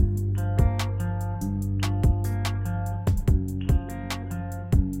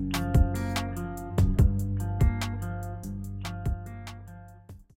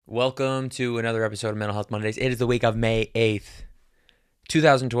Welcome to another episode of Mental Health Mondays. It is the week of May 8th,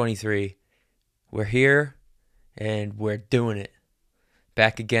 2023. We're here and we're doing it.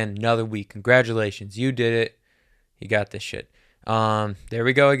 Back again, another week. Congratulations. You did it. You got this shit. There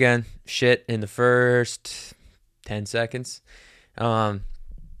we go again. Shit in the first 10 seconds. What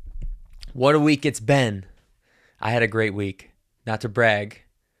a week it's been. I had a great week. Not to brag,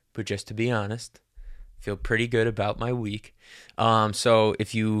 but just to be honest. Feel pretty good about my week. So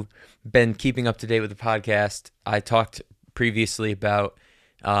if you've been keeping up to date with the podcast, I talked previously about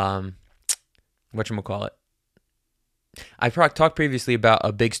whatchamacallit. I talked previously about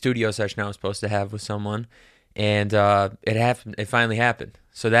a big studio session I was supposed to have with someone, and it happened. It finally happened.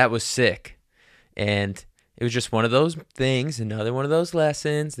 So that was sick, and it was just one of those things, another one of those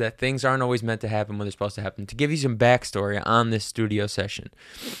lessons that things aren't always meant to happen when they're supposed to happen. To give you some backstory on this studio session.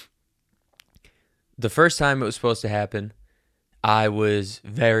 The first time it was supposed to happen, I was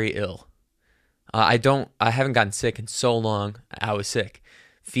very ill. I haven't gotten sick in so long. I was sick.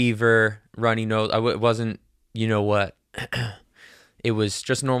 Fever, runny nose. It wasn't, you know what? It was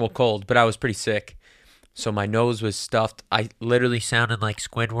just a normal cold, but I was pretty sick. So my nose was stuffed. I literally sounded like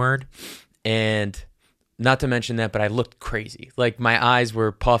Squidward. And not to mention that, but I looked crazy. Like my eyes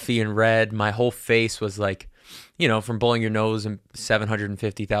were puffy and red. My whole face was like, from blowing your nose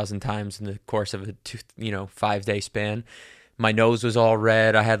 750,000 times in the course of a 5-day span. My nose was all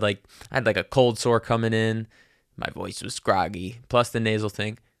red. I had like a cold sore coming in. My voice was groggy, plus the nasal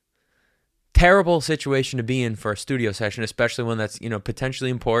thing. Terrible situation to be in for a studio session, especially when that's,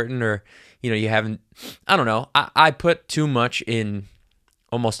 potentially important, or, you haven't, I don't know. I put too much in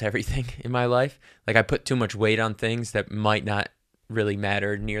almost everything in my life. Like I put too much weight on things that might not really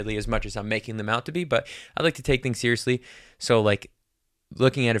matter nearly as much as I'm making them out to be, but I like to take things seriously. So like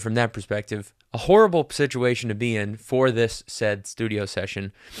looking at it from that perspective, a horrible situation to be in for this said studio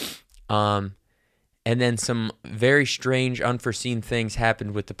session. And then some very strange, unforeseen things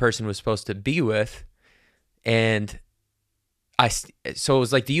happened with the person who was supposed to be with. And so it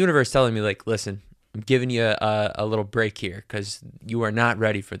was like the universe telling me, like, listen, I'm giving you a little break here because you are not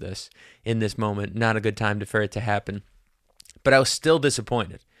ready for this in this moment. Not a good time for it to happen. But I was still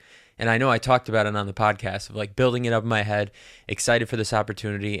disappointed. And I know I talked about it on the podcast of like building it up in my head, excited for this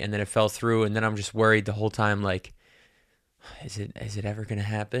opportunity, and then it fell through. And then I'm just worried the whole time, like, is it ever going to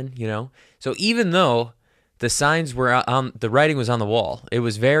happen? So even though the signs were on, the writing was on the wall, it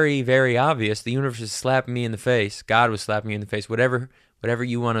was very, very obvious. The universe was slapping me in the face. God was slapping me in the face, whatever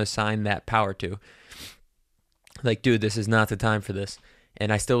you want to assign that power to. Like, dude, this is not the time for this.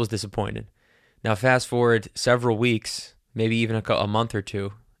 And I still was disappointed. Now, fast forward several weeks, maybe even a month or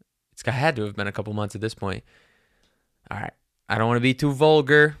two. It's had to have been a couple months at this point. All right. I don't want to be too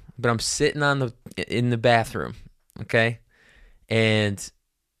vulgar, but I'm sitting in the bathroom, okay? And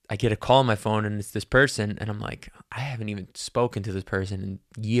I get a call on my phone, and it's this person, and I'm like, I haven't even spoken to this person in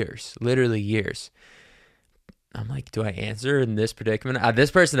years, literally years. I'm like, do I answer in this predicament?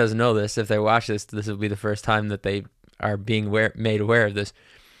 This person doesn't know this. If they watch this will be the first time that they are being made aware of this.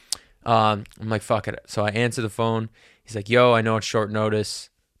 I'm like, fuck it. So I answer the phone. He's like, yo, I know it's short notice,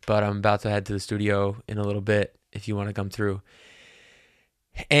 but I'm about to head to the studio in a little bit if you want to come through.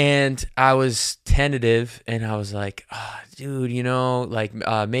 And I was tentative, and I was like, dude,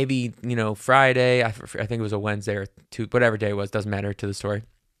 maybe, Friday. I think it was a Wednesday or whatever day it was. Doesn't matter to the story.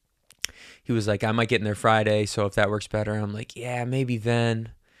 He was like, I might get in there Friday, so if that works better. I'm like, yeah, maybe then,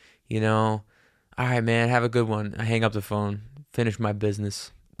 All right, man, have a good one. I hang up the phone, finish my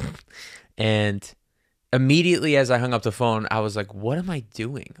business. And immediately as I hung up the phone, I was like, what am I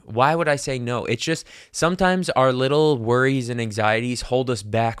doing? Why would I say no? It's just sometimes our little worries and anxieties hold us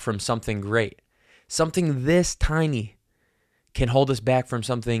back from something great. Something this tiny can hold us back from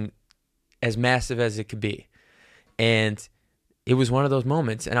something as massive as it could be. And it was one of those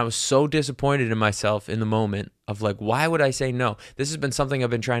moments, and I was so disappointed in myself in the moment of like, why would I say no? This has been something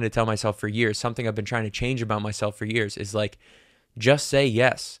I've been trying to tell myself for years, something I've been trying to change about myself for years, is like, just say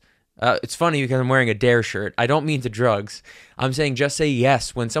yes. It's funny because I'm wearing a Dare shirt. I don't mean to drugs. I'm saying just say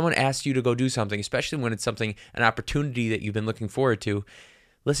yes. When someone asks you to go do something, especially when it's an opportunity that you've been looking forward to,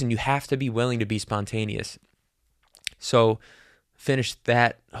 listen, you have to be willing to be spontaneous. So finished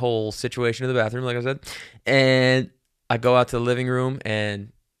that whole situation in the bathroom, like I said, and I go out to the living room,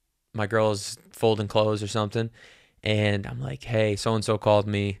 and my girl's folding clothes or something, and I'm like, hey, so-and-so called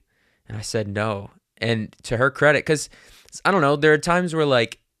me, and I said no. And to her credit, because I don't know, there are times where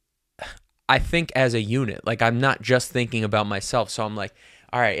like, I think as a unit, like I'm not just thinking about myself. So I'm like,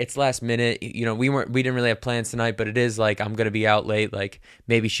 all right, it's last minute. We didn't really have plans tonight, but it is like I'm going to be out late. Like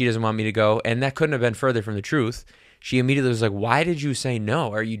maybe she doesn't want me to go. And that couldn't have been further from the truth. she immediately was like, why did you say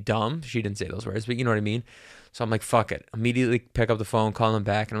no? Are you dumb? She didn't say those words, but you know what I mean? So I'm like, fuck it. Immediately pick up the phone, call him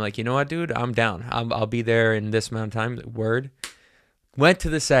back. And I'm like, you know what, dude? I'm down. I'll be there in this amount of time. Word. Went to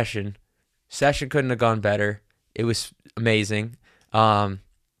the session. Session couldn't have gone better. It was amazing. You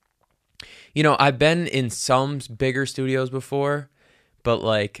know, I've been in some bigger studios before, but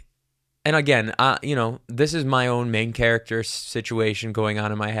like, and again, you know, this is my own main character situation going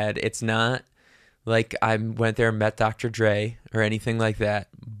on in my head. It's not like I went there and met Dr. Dre or anything like that.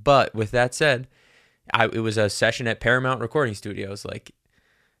 But with that said, it was a session at Paramount Recording Studios, like,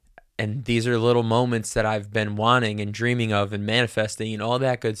 and these are little moments that I've been wanting and dreaming of and manifesting and all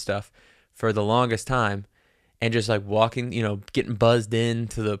that good stuff for the longest time. And just like walking, you know, getting buzzed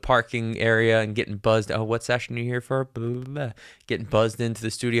into the parking area and getting buzzed. Oh, what session are you here for? Blah, blah, blah. Getting buzzed into the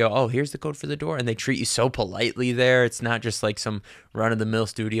studio. Oh, here's the code for the door. And they treat you so politely there. It's not just like some run-of-the-mill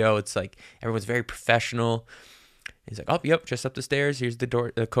studio. It's like everyone's very professional. He's like, oh, yep, just up the stairs. Here's the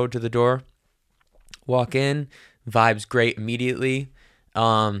door, the code to the door. Walk in. Vibes great immediately.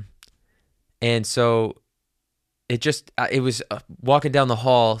 And so it was walking down the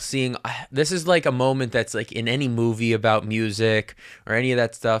hall, seeing, this is like a moment that's like in any movie about music or any of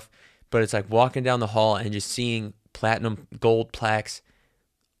that stuff, but it's like walking down the hall and just seeing platinum gold plaques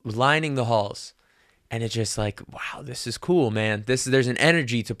lining the halls. And it's just like, wow, this is cool, man. There's an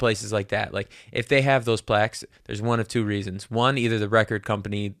energy to places like that. Like if they have those plaques, there's one of two reasons. One, either the record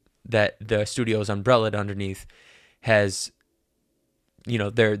company that the studio's umbrellaed underneath has, you know,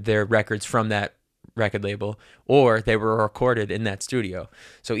 their records from that record label, or they were recorded in that studio.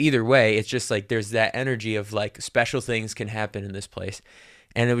 So either way, it's just like there's that energy of like special things can happen in this place.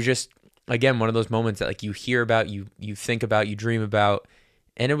 And it was just, again, one of those moments that like you hear about, you think about, you dream about,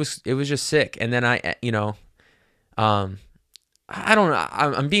 and it was just sick. And then I don't know,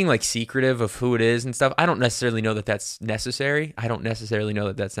 I'm being like secretive of who it is and stuff. I don't necessarily know that that's necessary.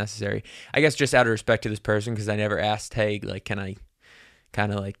 I guess just out of respect to this person, because I never asked, hey, like, can I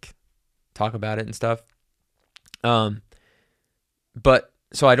kind of like talk about it and stuff. But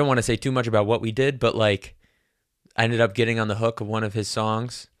so I don't want to say too much about what we did, but like I ended up getting on the hook of one of his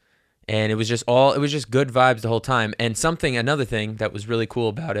songs, and it was just good vibes the whole time. And another thing that was really cool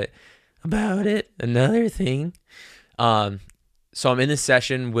about it, another thing. So I'm in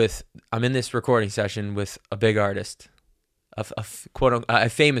this recording session with a big artist, a quote, a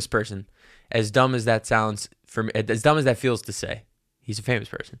famous person. As dumb as that sounds for me, as dumb as that feels to say, he's a famous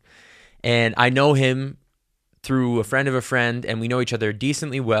person. And I know him through a friend of a friend, and we know each other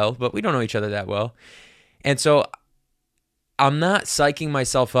decently well, but we don't know each other that well. And so I'm not psyching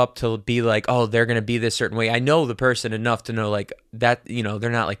myself up to be like, oh, they're going to be this certain way. I know the person enough to know like that, you know, they're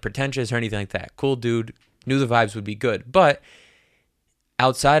not like pretentious or anything like that. Cool dude, knew the vibes would be good. But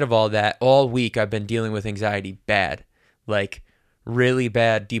outside of all that, all week I've been dealing with anxiety bad, like really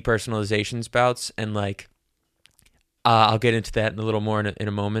bad depersonalization bouts, and like, I'll get into that in a little more in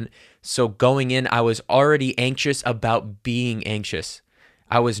a moment. So going in, I was already anxious about being anxious.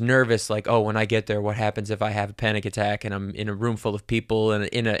 I was nervous, like, oh, when I get there, what happens if I have a panic attack and I'm in a room full of people and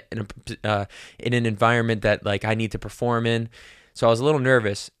in an environment that like I need to perform in. So I was a little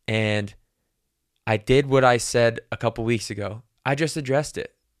nervous, and I did what I said a couple weeks ago. I just addressed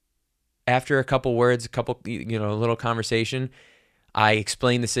it. After a couple words, a little conversation, I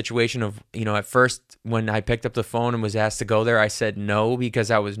explained the situation of, you know, at first when I picked up the phone and was asked to go there, I said no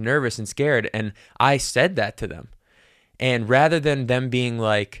because I was nervous and scared. And I said that to them. And rather than them being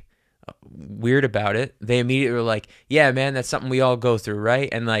like weird about it, they immediately were like, yeah, man, that's something we all go through, right?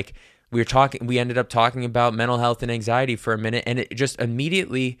 And like we ended up talking about mental health and anxiety for a minute. And it just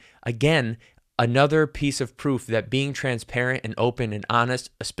immediately, again, another piece of proof that being transparent and open and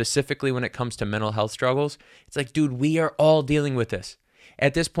honest, specifically when it comes to mental health struggles, it's like, dude, we are all dealing with this.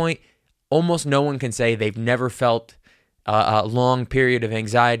 At this point, almost no one can say they've never felt a long period of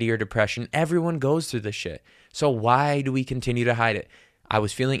anxiety or depression. Everyone goes through this shit. So why do we continue to hide it? I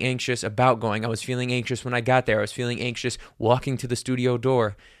was feeling anxious about going. I was feeling anxious when I got there. I was feeling anxious walking to the studio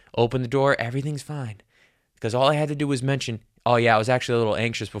door. Open the door, everything's fine. Because all I had to do was mention, oh yeah, I was actually a little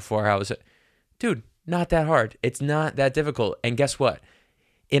anxious before I was... Dude, not that hard. It's not that difficult. And guess what?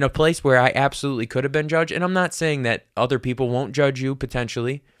 In a place where I absolutely could have been judged, and I'm not saying that other people won't judge you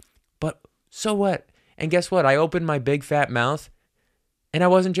potentially, but so what? And guess what? I opened my big fat mouth and I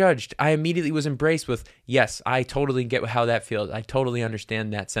wasn't judged. I immediately was embraced with, yes, I totally get how that feels. I totally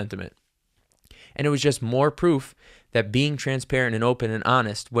understand that sentiment. And it was just more proof that being transparent and open and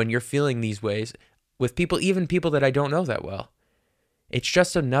honest when you're feeling these ways with people, even people that I don't know that well, it's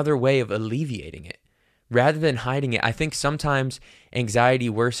just another way of alleviating it rather than hiding it. I think sometimes anxiety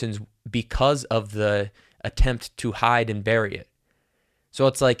worsens because of the attempt to hide and bury it. So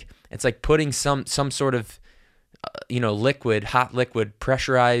it's like putting some sort of liquid, hot liquid,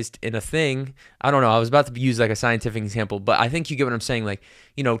 pressurized in a thing. I don't know. I was about to use like a scientific example, but I think you get what I'm saying. Like,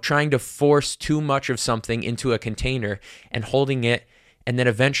 trying to force too much of something into a container and holding it, and then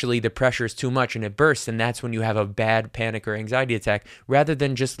eventually the pressure is too much and it bursts, and that's when you have a bad panic or anxiety attack, rather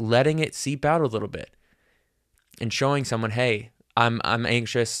than just letting it seep out a little bit and showing someone, hey, I'm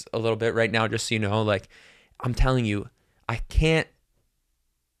anxious a little bit right now, just so you know. Like, I'm telling you, I can't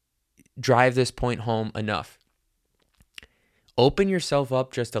drive this point home enough. Open yourself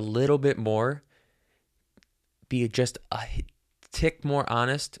up just a little bit more. Be just a tick more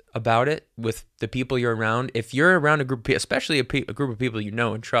honest about it with the people you're around. If you're around a group, especially a group of people you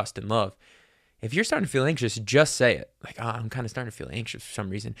know and trust and love, if you're starting to feel anxious, just say it. Like, I'm kind of starting to feel anxious for some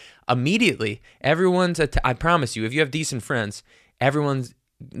reason. Immediately, I promise you, if you have decent friends, everyone's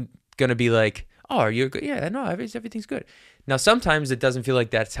going to be like, oh, are you good? Yeah, no, everything's good. Now, sometimes it doesn't feel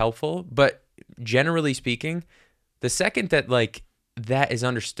like that's helpful, but generally speaking, the second that like that is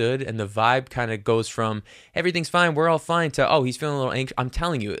understood and the vibe kind of goes from everything's fine, we're all fine, to, oh, he's feeling a little anxious. I'm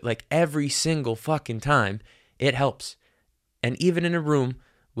telling you, like every single fucking time, it helps. And even in a room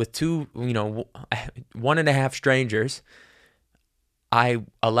with two, 1.5 strangers, I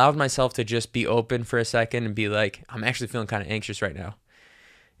allowed myself to just be open for a second and be like, I'm actually feeling kind of anxious right now.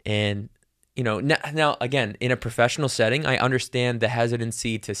 And, now again, in a professional setting, I understand the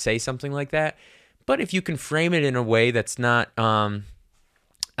hesitancy to say something like that. But if you can frame it in a way that's not, doesn't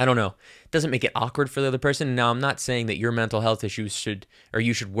make it awkward for the other person. Now, I'm not saying that your mental health issues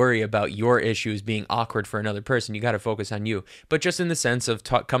you should worry about your issues being awkward for another person. You got to focus on you. But just in the sense of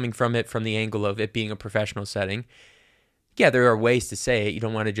coming from it from the angle of it being a professional setting, yeah, there are ways to say it. You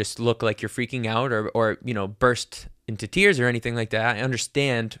don't want to just look like you're freaking out or burst into tears or anything like that. I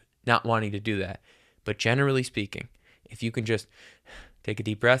understand not wanting to do that. But generally speaking, if you can just take a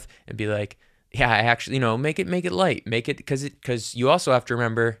deep breath and be like, yeah, I actually, make it light. Make it, because you also have to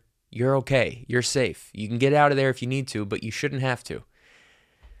remember you're okay. You're safe. You can get out of there if you need to, but you shouldn't have to.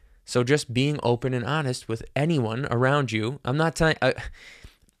 So just being open and honest with anyone around you. I'm not telling,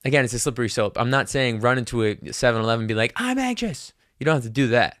 again, it's a slippery slope. I'm not saying run into a 7-Eleven and be like, I'm anxious. You don't have to do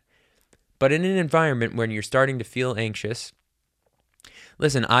that. But in an environment when you're starting to feel anxious,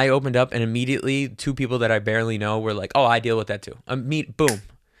 listen, I opened up and immediately 2 people that I barely know were like, oh, I deal with that too. Boom.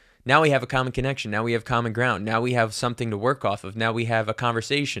 Now we have a common connection. Now we have common ground. Now we have something to work off of. Now we have a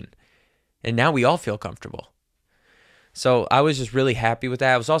conversation. And now we all feel comfortable. So I was just really happy with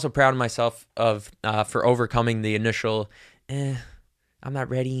that. I was also proud of myself for overcoming the initial, I'm not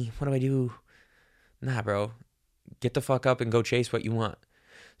ready. What do I do? Nah, bro. Get the fuck up and go chase what you want.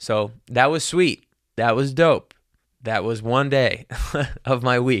 So that was sweet. That was dope. That was one day of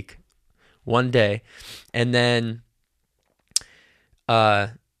my week. One day. And then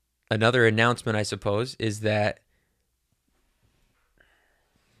another announcement, I suppose, is that,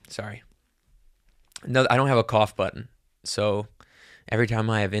 no, I don't have a cough button. So every time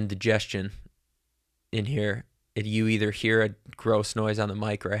I have indigestion in here, you either hear a gross noise on the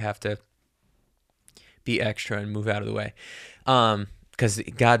mic or I have to be extra and move out of the way. Because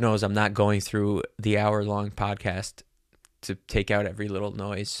God knows I'm not going through the hour-long podcast to take out every little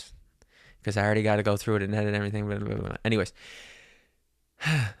noise, because I already got to go through it and edit everything. Blah, blah, blah. Anyways,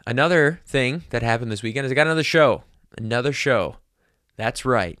 another thing that happened this weekend is I got another show. That's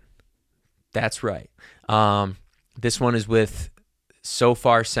right. This one is with So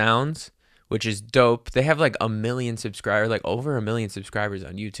Far Sounds, which is dope. They have like over 1 million subscribers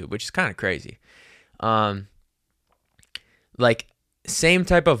on YouTube, which is kind of crazy. Like same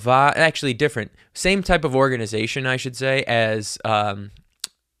type of actually different, same type of organization, I should say, as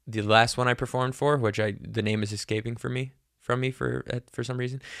the last one I performed for, which the name is escaping from me for some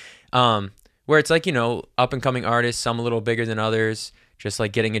reason. Where it's like, up and coming artists, some a little bigger than others, just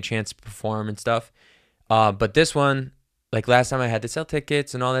like getting a chance to perform and stuff. But this one, like last time I had to sell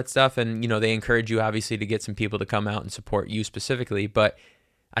tickets and all that stuff, and they encourage you obviously to get some people to come out and support you specifically, but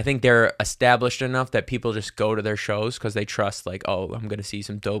I think they're established enough that people just go to their shows because they trust, like, oh, I'm going to see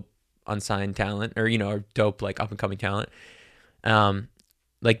some dope unsigned talent, or dope like up and coming talent.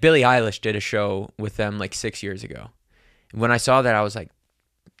 Like Billie Eilish did a show with them like 6 years ago. When I saw that, I was like,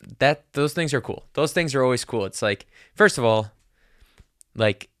 those things are cool. Those things are always cool. It's like, first of all,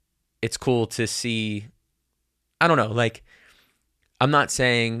 like, it's cool to see, I don't know, like, I'm not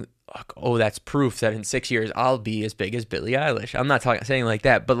saying, oh, that's proof that in 6 years I'll be as big as Billie Eilish. I'm not saying like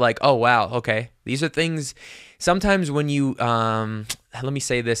that, but like, oh, wow, okay. These are things, sometimes when you, let me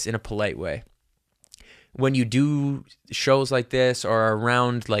say this in a polite way. When you do shows like this or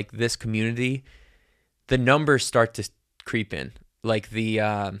around like this community, the numbers start to creep in, like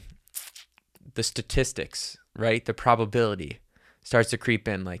the statistics, right? The probability starts to creep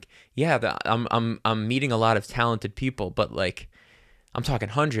in. Like, yeah, I'm meeting a lot of talented people, but like, I'm talking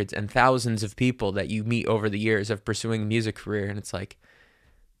hundreds and thousands of people that you meet over the years of pursuing a music career, and it's like,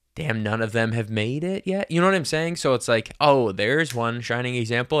 damn, none of them have made it yet. You know what I'm saying? So it's like, oh, there's one shining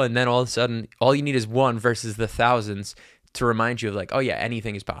example, and then all of a sudden, all you need is one versus the thousands to remind you of like, oh yeah,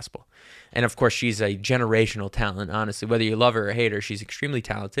 anything is possible. And of course, she's a generational talent, honestly. Whether you love her or hate her, she's extremely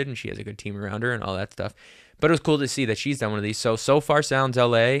talented, and she has a good team around her and all that stuff. But it was cool to see that she's done one of these. So Far Sounds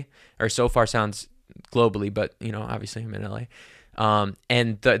LA, or So Far Sounds globally, but, you know, obviously I'm in LA.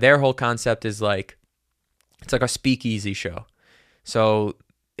 And their whole concept is like, it's like a speakeasy show. So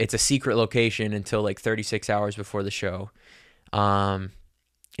it's a secret location until like 36 hours before the show.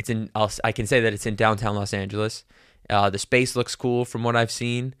 It's in, I can say that it's in downtown Los Angeles. The space looks cool from what I've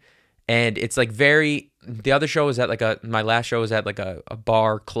seen. And it's like the other show was at like my last show was at like a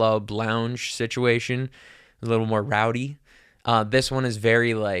bar, club, lounge situation, a little more rowdy. This one is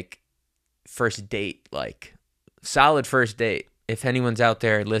very like first date, like solid first date. If anyone's out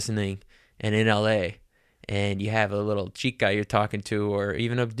there listening and in LA and you have a little chica you're talking to, or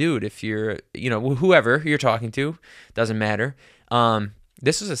even a dude, if you're, you know, whoever you're talking to, doesn't matter.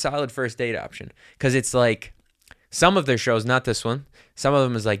 This is a solid first date option, because it's like some of their shows, not this one, some of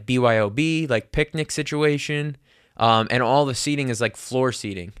them is like BYOB, like picnic situation, and all the seating is like floor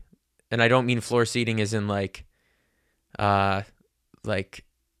seating. And I don't mean floor seating as in like I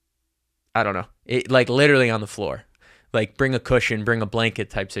don't know, it like literally on the floor. Like bring a cushion, bring a blanket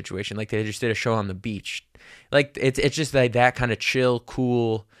type situation. Like they just did a show on the beach. Like it's just like that kind of chill,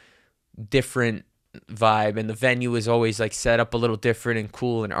 cool, different vibe. And the venue is always like set up a little different and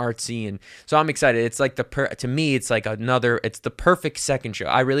cool and artsy. And so I'm excited. It's like to me, it's like it's the perfect second show.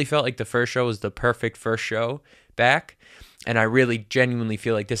 I really felt like the first show was the perfect first show back. And I really genuinely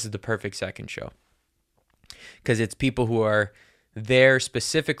feel like this is the perfect second show, because it's people who are there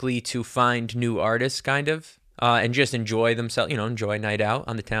specifically to find new artists, kind of. And just enjoy themselves, you know, enjoy a night out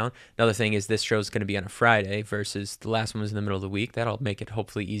on the town. Another thing is this show is going to be on a Friday versus the last one was in the middle of the week. That'll make it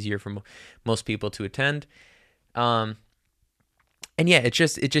hopefully easier for most people to attend. And yeah, it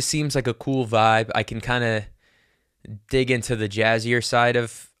just seems like a cool vibe. I can kind of dig into the jazzier side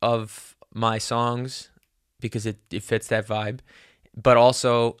of my songs because it fits that vibe. But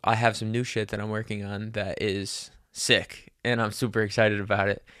also I have some new shit that I'm working on that is sick, and I'm super excited about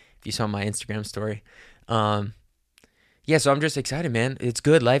it. If you saw my Instagram story. Yeah, so I'm just excited, man. It's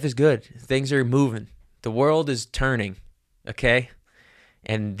good. Life is good. Things are moving. The world is turning, okay?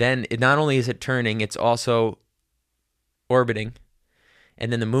 And then not only is it turning, it's also orbiting.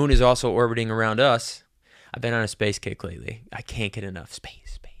 And then the moon is also orbiting around us. I've been on a space kick lately. I can't get enough.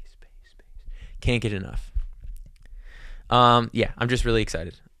 Space. Can't get enough. Yeah, I'm just really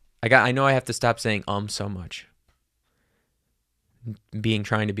excited. I know I have to stop saying so much.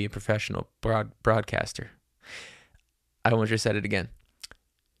 Trying to be a professional broadcaster. I almost just said it again.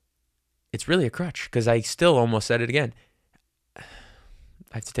 It's really a crutch, because I still almost said it again. I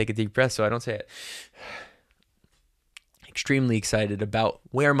have to take a deep breath so I don't say it. Extremely excited about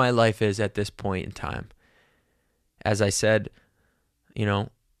where my life is at this point in time. As I said, you know,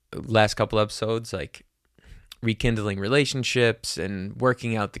 last couple episodes, like rekindling relationships and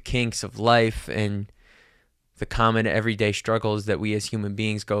working out the kinks of life and the common everyday struggles that we as human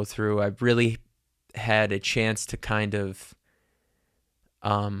beings go through. I've really had a chance to kind of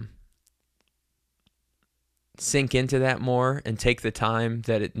sink into that more and take the time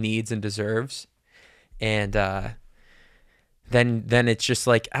that it needs and deserves. And then it's just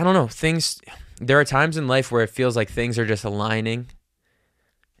like, I don't know, there are times in life where it feels like things are just aligning,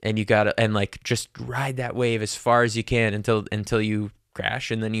 and you gotta, and like just ride that wave as far as you can until you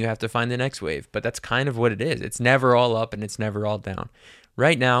crash, and then you have to find the next wave. But that's kind of what it is. It's never all up and it's never all down.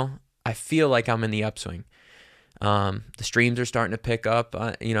 Right now, I feel like I'm in the upswing. The streams are starting to pick up,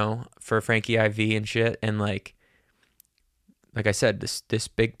 you know, for Frankie IV and shit. And like I said, this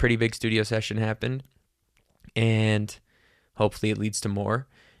pretty big studio session happened, and hopefully it leads to more.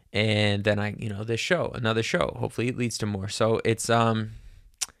 And then another show, hopefully it leads to more. So it's, I'm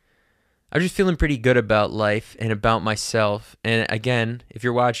just feeling pretty good about life and about myself. And again, if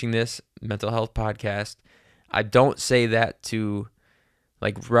you're watching this mental health podcast, I don't say that to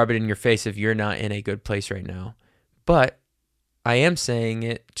like rub it in your face if you're not in a good place right now. But I am saying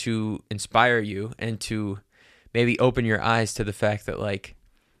it to inspire you and to maybe open your eyes to the fact that, like,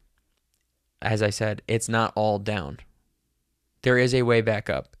 as I said, it's not all down. There is a way back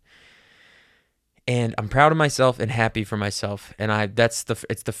up. And I'm proud of myself and happy for myself. And it's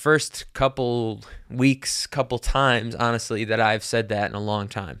the first couple weeks, couple times, honestly, that I've said that in a long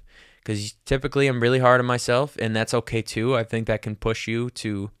time. Because typically I'm really hard on myself, and that's okay too. I think that can push you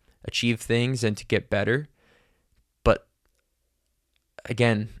to achieve things and to get better. But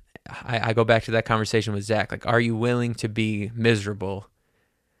again, I go back to that conversation with Zach. Like, are you willing to be miserable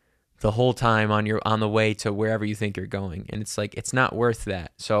the whole time on the way to wherever you think you're going? And it's like, it's not worth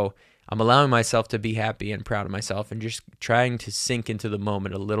that. So I'm allowing myself to be happy and proud of myself and just trying to sink into the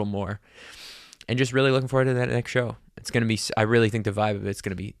moment a little more, and just really looking forward to that next show. It's going to be, I really think the vibe of it's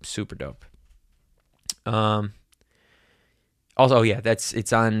going to be super dope. Also, yeah,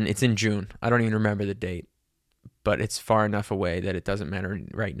 it's in June. I don't even remember the date, but it's far enough away that it doesn't matter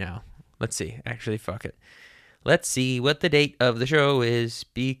right now. Let's see. Actually, fuck it. Let's see what the date of the show is,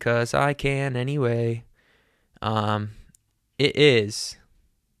 because I can anyway. It is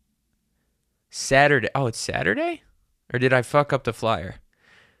Saturday. Oh, it's Saturday? Or did I fuck up the flyer?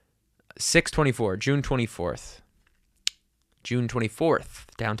 6/24, June 24th. June 24th,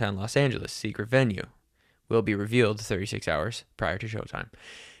 downtown Los Angeles, secret venue. Will be revealed 36 hours prior to showtime.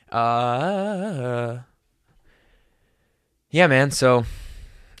 Yeah, man. So,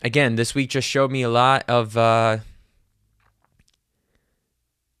 again, this week just showed me a lot of, I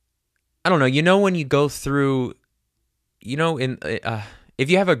don't know. You know, when you go through, you know,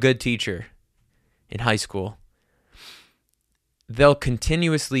 if you have a good teacher in high school, they'll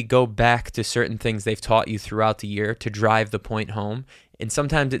continuously go back to certain things they've taught you throughout the year to drive the point home. And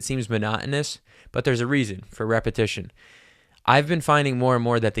sometimes it seems monotonous, but there's a reason for repetition. I've been finding more and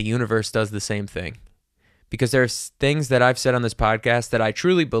more that the universe does the same thing, because there's things that I've said on this podcast that I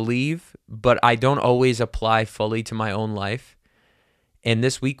truly believe, but I don't always apply fully to my own life. And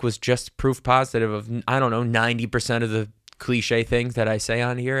this week was just proof positive of, 90% of the cliche things that I say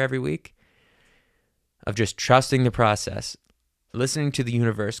on here every week, of just trusting the process, listening to the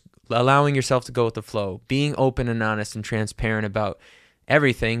universe, allowing yourself to go with the flow, being open and honest and transparent about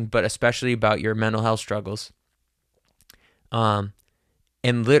everything, but especially about your mental health struggles.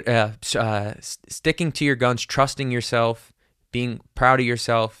 Sticking to your guns, trusting yourself, being proud of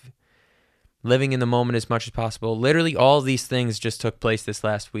yourself, living in the moment as much as possible. Literally all these things just took place this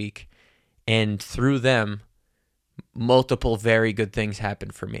last week, and through them, multiple very good things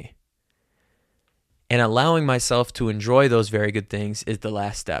happened for me. And allowing myself to enjoy those very good things is the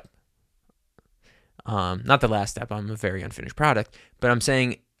last step. Not the last step. I'm a very unfinished product. But I'm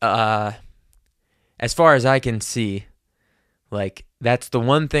saying, as far as I can see, like, that's the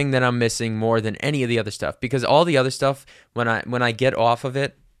one thing that I'm missing more than any of the other stuff. Because all the other stuff, when I get off of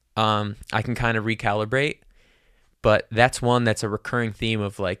it, I can kind of recalibrate. But that's one that's a recurring theme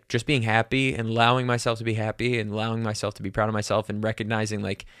of, like, just being happy and allowing myself to be happy and allowing myself to be proud of myself and recognizing,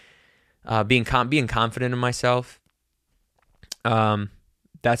 like, being confident in myself.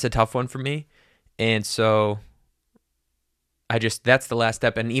 That's a tough one for me. And so that's the last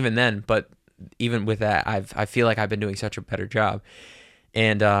step. And even then, but even with that, I feel like I've been doing such a better job.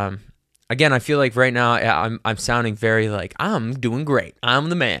 And, again, I feel like right now I'm sounding very like, I'm doing great. I'm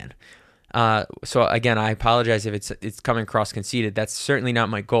the man. So again, I apologize if it's coming across conceited. That's certainly not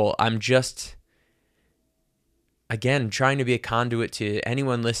my goal. I'm just, again, trying to be a conduit to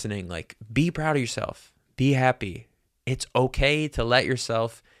anyone listening. Like, be proud of yourself. Be happy. It's okay to let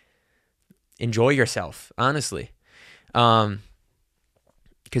yourself enjoy yourself, honestly. Because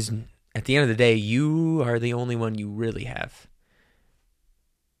at the end of the day, you are the only one you really have.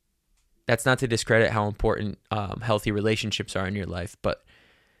 That's not to discredit how important healthy relationships are in your life, but,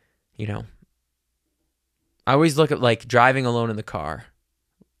 I always look at, like, driving alone in the car,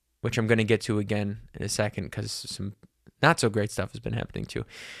 which I'm going to get to again in a second because some not so great stuff has been happening too.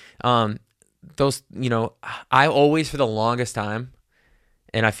 I always, for the longest time,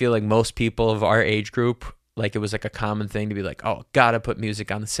 and I feel like most people of our age group, like, it was like a common thing to be like, oh, gotta put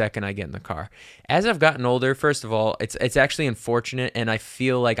music on the second I get in the car. As I've gotten older, first of all, it's actually unfortunate, and I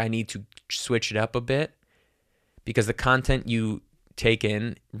feel like I need to switch it up a bit, because the content you take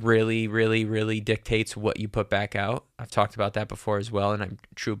in really, really, really dictates what you put back out. I've talked about that before as well, and I'm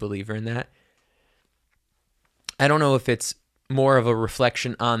a true believer in that. I don't know if it's more of a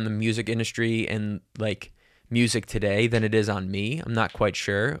reflection on the music industry and, like, music today than it is on me. I'm not quite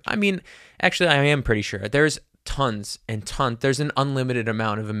sure. I mean, actually, I am pretty sure. There's tons and tons. There's an unlimited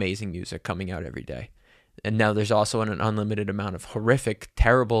amount of amazing music coming out every day. And now there's also an unlimited amount of horrific,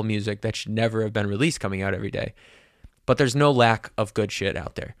 terrible music that should never have been released coming out every day. But there's no lack of good shit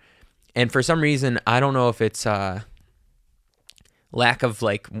out there. And for some reason, I don't know if it's lack of,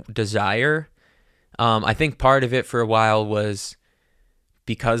 like, desire. I think part of it for a while was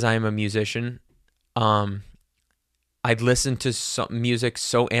because I'm a musician, um, I'd listen to some music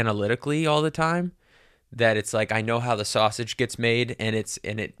so analytically all the time that it's like I know how the sausage gets made, and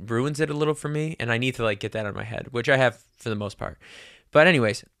it ruins it a little for me, and I need to like get that out of my head, which I have for the most part. But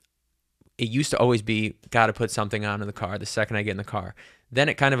anyways, it used to always be got to put something on in the car the second I get in the car. Then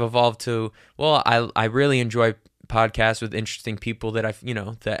it kind of evolved to, well, I really enjoy podcasts with interesting people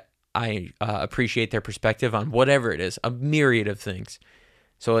that I appreciate their perspective on whatever it is, a myriad of things.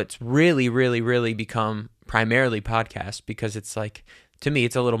 So it's really, really, really become primarily podcast because it's like, to me,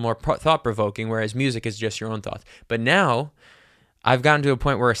 it's a little more thought provoking, whereas music is just your own thoughts. But now I've gotten to a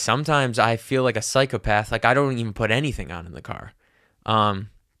point where sometimes I feel like a psychopath. Like I don't even put anything on in the car.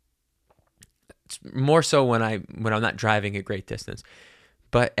 It's more so when I'm not driving a great distance.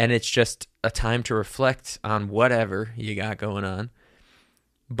 And it's just a time to reflect on whatever you got going on.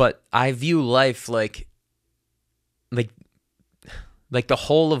 But I view life like the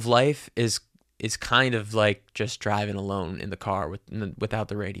whole of life is kind of like just driving alone in the car without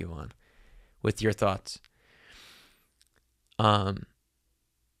the radio on, with your thoughts.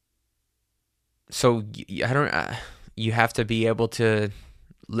 So you have to be able to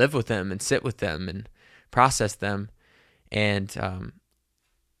live with them and sit with them and process them. And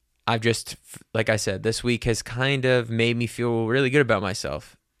I've just, like I said, this week has kind of made me feel really good about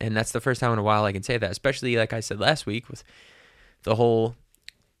myself. And that's the first time in a while I can say that, especially like I said last week with the whole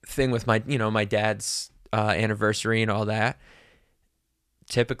thing with my dad's anniversary and all that.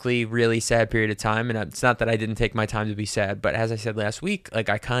 Typically really sad period of time. And it's not that I didn't take my time to be sad, but as I said last week, like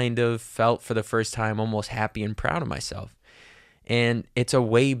I kind of felt for the first time almost happy and proud of myself. And it's a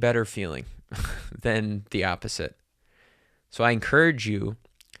way better feeling than the opposite. So I encourage you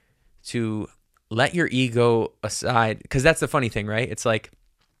to let your ego aside, because that's the funny thing, right? It's like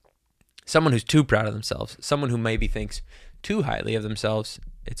someone who's too proud of themselves, someone who maybe thinks too highly of themselves,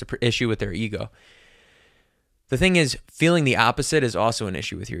 it's an issue with their ego. The thing is, feeling the opposite is also an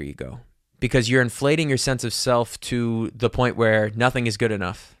issue with your ego, because you're inflating your sense of self to the point where nothing is good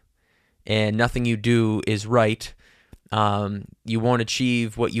enough and nothing you do is right. You won't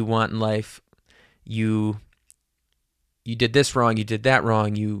achieve what you want in life. You did this wrong. You did that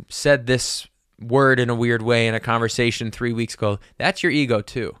wrong. You said this word in a weird way in a conversation 3 weeks ago. That's your ego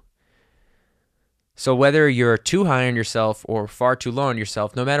too. So whether you're too high on yourself or far too low on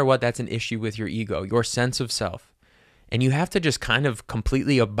yourself, no matter what, that's an issue with your ego, your sense of self. And you have to just kind of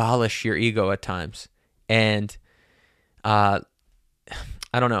completely abolish your ego at times. And I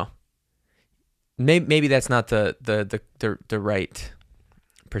don't know. Maybe that's not the right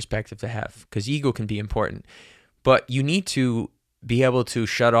perspective to have, because ego can be important. But you need to be able to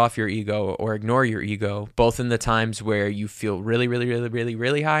shut off your ego or ignore your ego, both in the times where you feel really, really, really, really,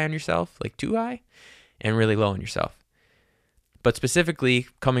 really high on yourself, like too high, and really low on yourself. But specifically,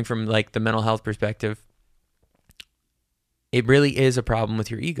 coming from like the mental health perspective, it really is a problem with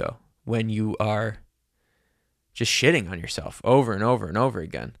your ego when you are just shitting on yourself over and over and over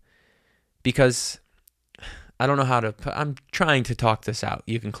again. Because I don't know how to, I'm trying to talk this out.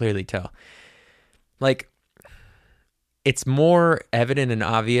 You can clearly tell. Like, it's more evident and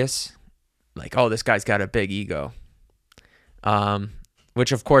obvious, like, oh, this guy's got a big ego.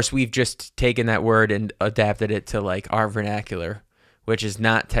 Which, of course, we've just taken that word and adapted it to, like, our vernacular, which is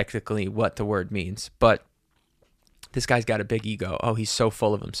not technically what the word means. But this guy's got a big ego. Oh, he's so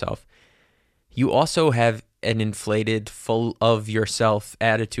full of himself. You also have an inflated, full of yourself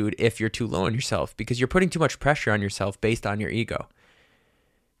attitude if you're too low on yourself, because you're putting too much pressure on yourself based on your ego.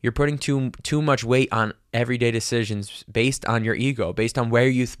 You're putting too much weight on everyday decisions based on your ego, based on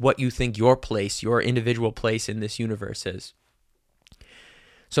what you think your place, your individual place in this universe is.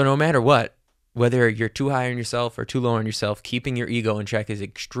 So no matter what, whether you're too high on yourself or too low on yourself, keeping your ego in check is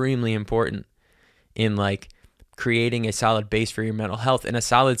extremely important in like creating a solid base for your mental health and a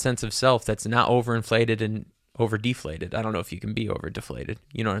solid sense of self that's not overinflated and over deflated. I don't know if you can be over deflated.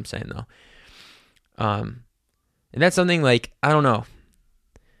 You know what I'm saying though. And that's something like, I don't know.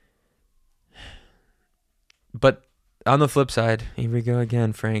 But on the flip side, here we go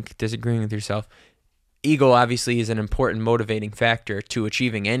again, Frank, disagreeing with yourself. Ego obviously is an important motivating factor to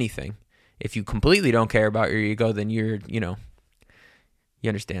achieving anything. If you completely don't care about your ego, then you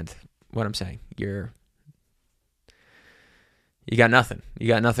understand what I'm saying. You got nothing. You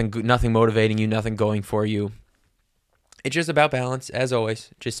got nothing motivating you, nothing going for you. It's just about balance, as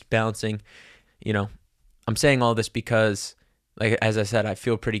always, just balancing. I'm saying all this because, like as I said, I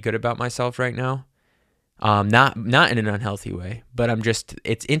feel pretty good about myself right now. Not in an unhealthy way, but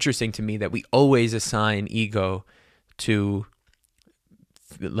it's interesting to me that we always assign ego to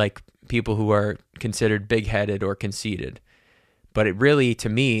like people who are considered big-headed or conceited. But it really, to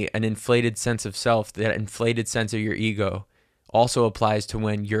me, an inflated sense of self, that inflated sense of your ego, also applies to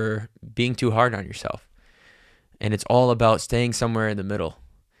when you're being too hard on yourself. And it's all about staying somewhere in the middle,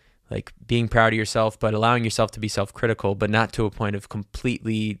 like being proud of yourself, but allowing yourself to be self-critical, but not to a point of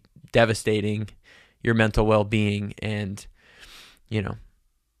completely devastating your mental well-being, and,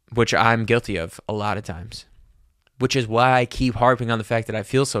 which I'm guilty of a lot of times, which is why I keep harping on the fact that I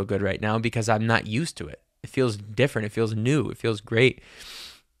feel so good right now, because I'm not used to it. It feels different. It feels new. It feels great.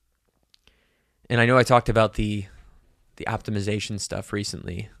 And I know I talked about the optimization stuff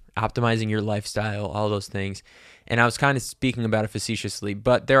recently, optimizing your lifestyle, all those things. And I was kind of speaking about it facetiously,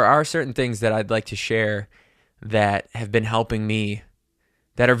 but there are certain things that I'd like to share that have been helping me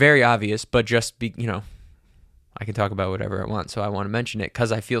that are very obvious, but just I can talk about whatever I want. So I want to mention it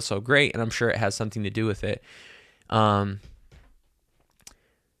because I feel so great, and I'm sure it has something to do with it.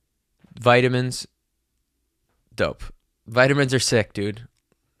 Vitamins, dope. Vitamins are sick, dude.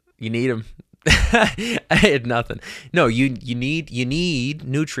 You need them. I had nothing. No, you need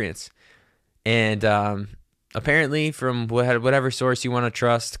nutrients, and apparently from whatever source you want to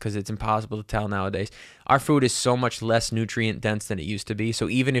trust, because it's impossible to tell nowadays, our food is so much less nutrient dense than it used to be. So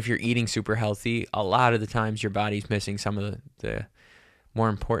even if you're eating super healthy, a lot of the times your body's missing some of the more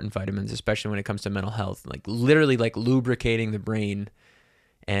important vitamins, especially when it comes to mental health, like literally like lubricating the brain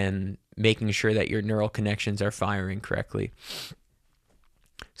and making sure that your neural connections are firing correctly.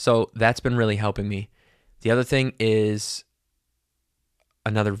 So that's been really helping me. The other thing is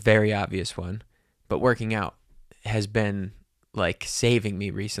another very obvious one, but working out has been like saving me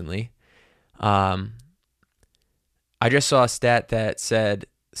recently. I just saw a stat that said,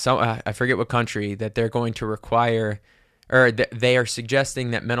 I forget what country, that they're going to require, or they are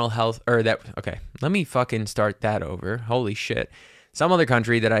suggesting that mental health, okay, let me fucking start that over. Holy shit. Some other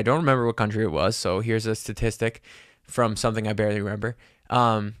country that I don't remember what country it was, so here's a statistic from something I barely remember.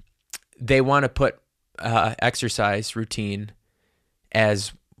 They want to put exercise routine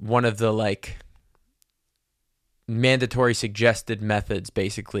as one of the like mandatory suggested methods,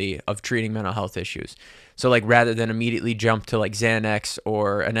 basically, of treating mental health issues. So like rather than immediately jump to like Xanax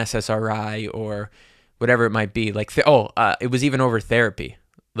or an SSRI or whatever it might be, like it was even over therapy.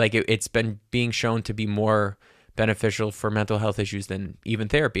 Like it's been being shown to be more beneficial for mental health issues than even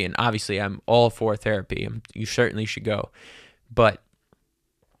therapy. And obviously I'm all for therapy. You certainly should go. But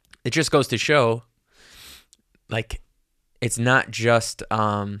it just goes to show, like, it's not just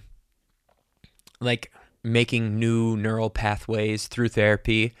like making new neural pathways through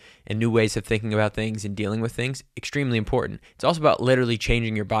therapy and new ways of thinking about things and dealing with things. Extremely important. It's also about literally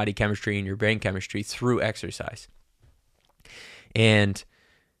changing your body chemistry and your brain chemistry through exercise. And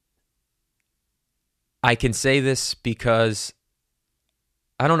I can say this because,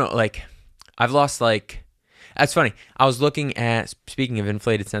 I don't know, like, I've lost, like, that's funny. I was looking at, speaking of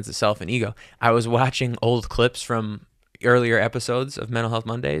inflated sense of self and ego, I was watching old clips from earlier episodes of Mental Health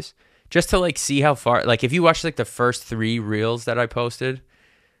Mondays just to, like, see how far, like, if you watch, like, the first 3 reels that I posted,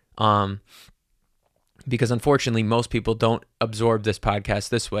 because unfortunately most people don't absorb this podcast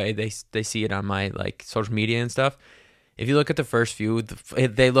this way. They see it on my, like, social media and stuff. If you look at the first few,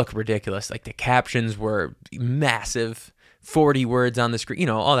 they look ridiculous. Like the captions were massive, 40 words on the screen,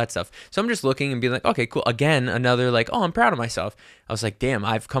 all that stuff. So I'm just looking and being like, okay, cool. Again, another like, I'm proud of myself. I was like, damn,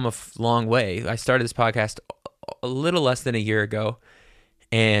 I've come a long way. I started this podcast a little less than a year ago,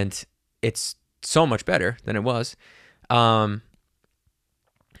 and it's so much better than it was.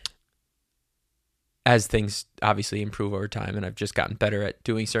 As things obviously improve over time, and I've just gotten better at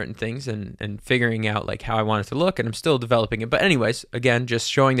doing certain things and figuring out like how I want it to look, and I'm still developing it. But anyways, again,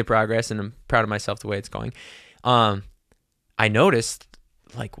 just showing the progress, and I'm proud of myself the way it's going. I noticed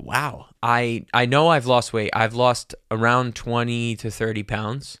like, wow, I know I've lost weight. I've lost around 20 to 30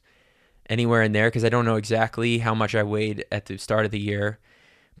 pounds, anywhere in there, because I don't know exactly how much I weighed at the start of the year,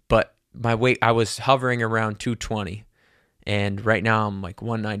 but my weight, I was hovering around 220, and right now I'm like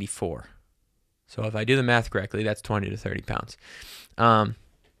 194. So if I do the math correctly, that's 20 to 30 pounds. And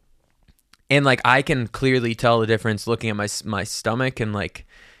like I can clearly tell the difference looking at my stomach and like,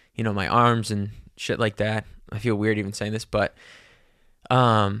 my arms and shit like that. I feel weird even saying this, but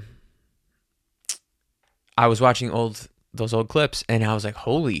I was watching those old clips, and I was like,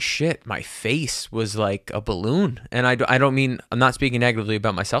 holy shit, my face was like a balloon. And I don't mean, I'm not speaking negatively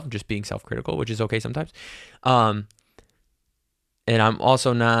about myself, I'm just being self-critical, which is okay sometimes. And I'm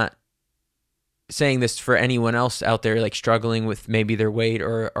also not saying this for anyone else out there like struggling with maybe their weight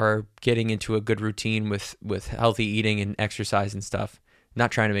or getting into a good routine with healthy eating and exercise and stuff.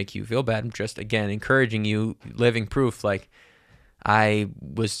 Not trying to make you feel bad. I'm just, again, encouraging you, living proof. Like I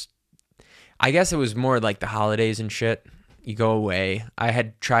guess it was more like the holidays and shit. you go away. I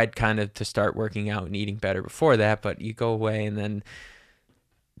had tried kind of to start working out and eating better before that, but you go away and then,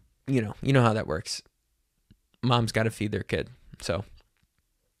 you know how that works. Mom's got to feed their kid. So,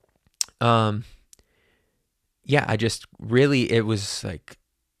 yeah, I just really, it was like,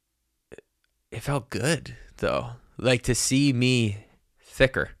 it felt good though. Like to see me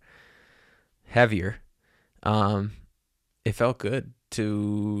thicker, heavier. It felt good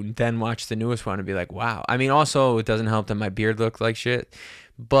to then watch the newest one and be like, wow. I mean, also it doesn't help that my beard looked like shit,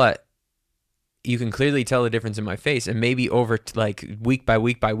 but you can clearly tell the difference in my face. And maybe over like week by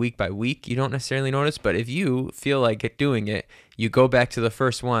week by week by week, you don't necessarily notice. But if you feel like doing it, you go back to the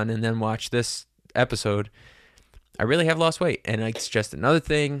first one and then watch this episode. I really have lost weight, and it's just another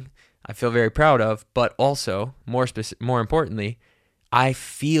thing I feel very proud of. But also, more importantly, I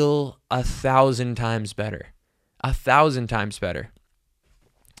feel 1,000 times better. 1,000 times better.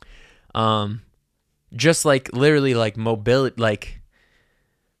 Just like literally like mobility, like,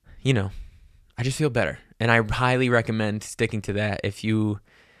 I just feel better. And I highly recommend sticking to that if you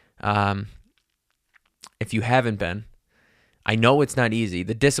haven't been. I know it's not easy.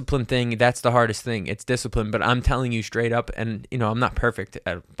 The discipline thing, that's the hardest thing. It's discipline, but I'm telling you straight up, and, I'm not perfect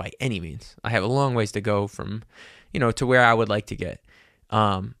by any means. I have a long ways to go from, to where I would like to get.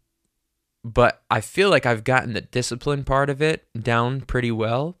 But I feel like I've gotten the discipline part of it down pretty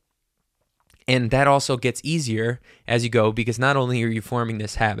well. And that also gets easier as you go, because not only are you forming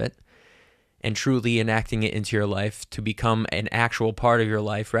this habit and truly enacting it into your life to become an actual part of your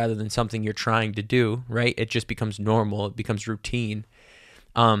life rather than something you're trying to do, right? It just becomes normal. It becomes routine.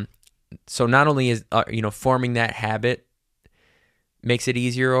 So not only is, forming that habit makes it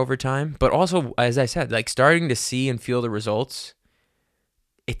easier over time, but also, as I said, like starting to see and feel the results,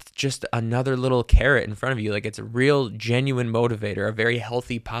 it's just another little carrot in front of you. Like it's a real genuine motivator, a very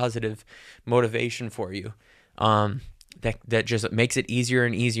healthy, positive motivation for you. That just makes it easier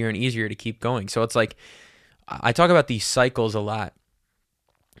and easier and easier to keep going. So it's like, I talk about these cycles a lot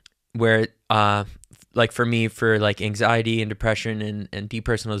where, like for me, for like anxiety and depression and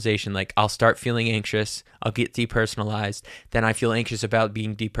depersonalization, like I'll start feeling anxious, I'll get depersonalized, then I feel anxious about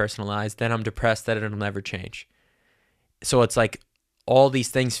being depersonalized, then I'm depressed that it'll never change. So it's like all these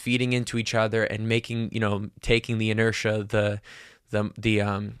things feeding into each other and making, taking the inertia,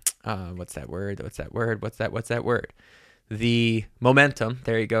 what's that word? The momentum,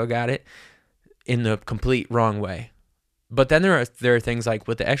 there you go, got it, in the complete wrong way. But then there are things like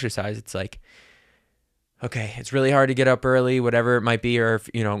with the exercise, it's like, okay, it's really hard to get up early, whatever it might be, or if,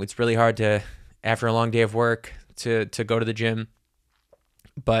 it's really hard to, after a long day of work, to go to the gym.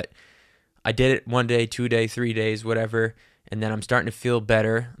 But I did it 1 day, 2 days, 3 days, whatever, and then I'm starting to feel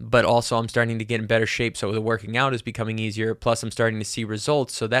better, but also I'm starting to get in better shape, so the working out is becoming easier, plus I'm starting to see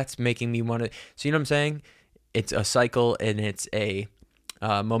results, so that's making me want to, so you know what I'm saying? It's a cycle, and it's a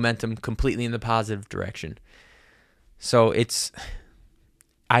momentum completely in the positive direction. So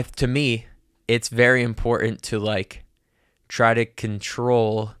to me, it's very important to like try to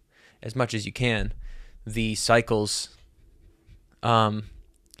control as much as you can the cycles, and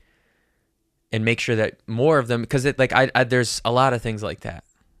make sure that more of them, because there's a lot of things like that.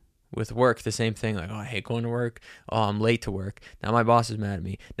 With work, the same thing. Like, oh, I hate going to work. Oh, I'm late to work. Now my boss is mad at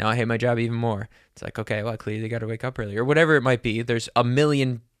me. Now I hate my job even more. It's like, okay, well, clearly they got to wake up early, or whatever it might be. There's a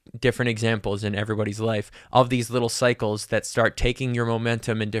million different examples in everybody's life of these little cycles that start taking your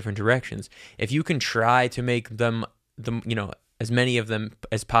momentum in different directions. If you can try to make them, as many of them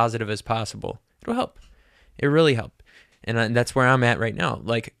as positive as possible, it'll help. It really help. And that's where I'm at right now.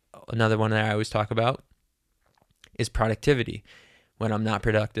 Like another one that I always talk about is productivity. When I'm not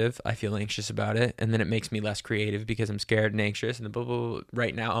productive, I feel anxious about it, and then it makes me less creative because I'm scared and anxious, and blah, blah, blah.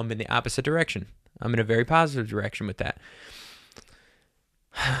 Right now I'm in the opposite direction. I'm in a very positive direction with that.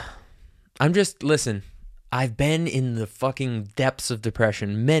 Listen, I've been in the fucking depths of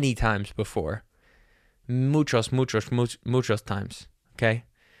depression many times before. Muchos times, okay?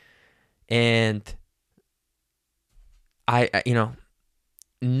 And I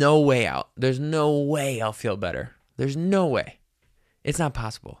no way out. There's no way I'll feel better. There's no way. It's not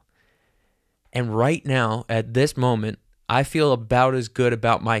possible. And right now, at this moment, I feel about as good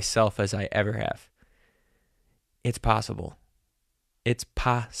about myself as I ever have. It's possible. It's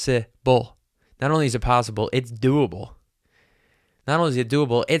possible. Not only is it possible, it's doable. Not only is it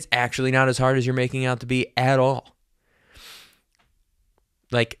doable, it's actually not as hard as you're making out to be at all.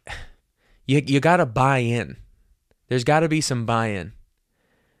 Like, you got to buy in. There's got to be some buy-in.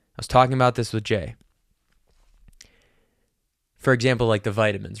 I was talking about this with Jay. For example, like the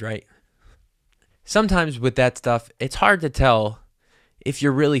vitamins, right? Sometimes with that stuff, it's hard to tell if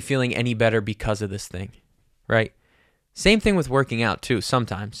you're really feeling any better because of this thing, right? Same thing with working out too.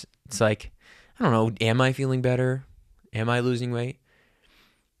 Sometimes it's like, I don't know, am I feeling better? Am I losing weight?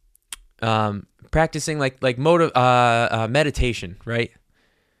 Practicing meditation, right?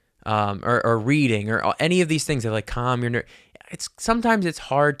 Or reading or any of these things that like calm your nerve. Sometimes it's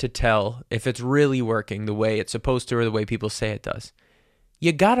hard to tell if it's really working the way it's supposed to or the way people say it does.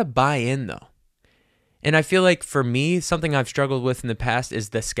 You gotta buy in though. And I feel like for me, something I've struggled with in the past is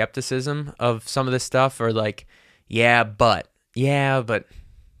the skepticism of some of this stuff, or like, but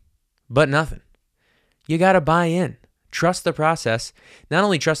nothing. You gotta buy in. Trust the process. Not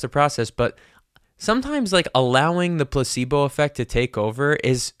only trust the process, but sometimes like allowing the placebo effect to take over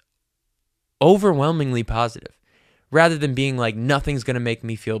is overwhelmingly positive. Rather than being like, nothing's going to make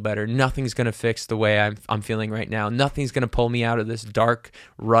me feel better. Nothing's going to fix the way I'm feeling right now. Nothing's going to pull me out of this dark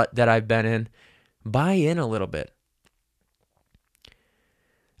rut that I've been in. Buy in a little bit.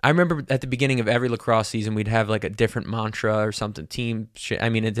 I remember at the beginning of every lacrosse season, we'd have like a different mantra or something. Team shit. I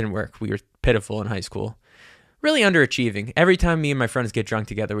mean, it didn't work. We were pitiful in high school. Really underachieving. Every time me and my friends get drunk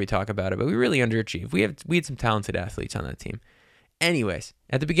together, we talk about it, but we really underachieved. We had some talented athletes on that team. Anyways,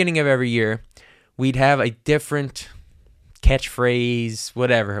 at the beginning of every year, we'd have a different catchphrase,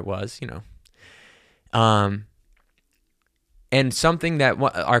 whatever it was, and something that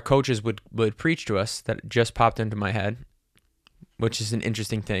our coaches would preach to us that just popped into my head, which is an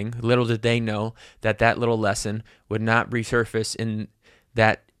interesting thing. Little did they know that little lesson would not resurface in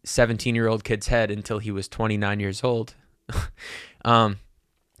that 17-year-old kid's head until he was 29 years old.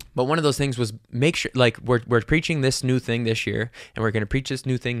 But one of those things was make sure, like, we're preaching this new thing this year, and we're going to preach this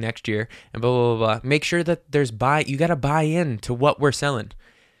new thing next year, and blah, blah, blah, blah. Make sure that you got to buy in to what we're selling.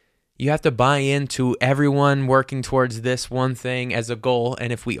 You have to buy into everyone working towards this one thing as a goal,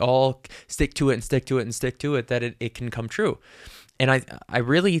 and if we all stick to it and stick to it and stick to it, that it can come true. And I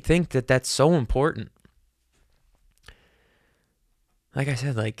really think that that's so important. Like I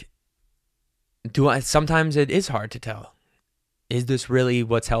said, like, sometimes it is hard to tell. Is this really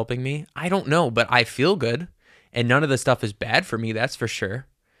what's helping me? I don't know, but I feel good. And none of the stuff is bad for me, that's for sure.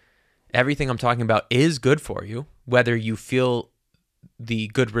 Everything I'm talking about is good for you, whether you feel the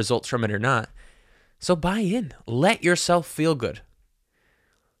good results from it or not. So buy in. Let yourself feel good.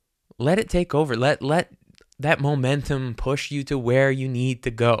 Let it take over. Let that momentum push you to where you need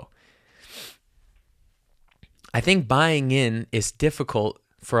to go. I think buying in is difficult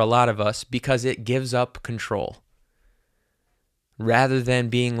for a lot of us because it gives up control. Rather than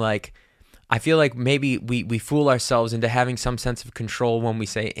being like, I feel like maybe we fool ourselves into having some sense of control when we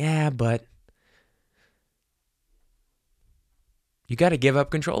say, but you got to give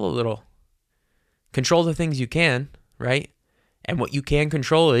up control a little. Control the things you can, right? And what you can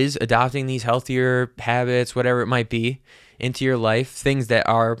control is adopting these healthier habits, whatever it might be, into your life. Things that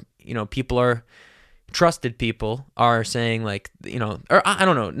are, trusted people are saying like, or I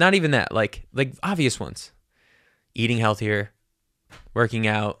don't know, not even that, like obvious ones. Eating healthier, working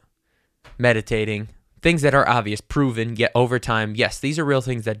out, meditating, things that are obvious, proven, yet over time, yes, these are real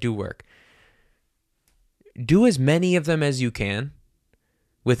things that do work. Do as many of them as you can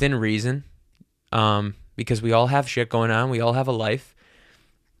within reason, because we all have shit going on. We all have a life,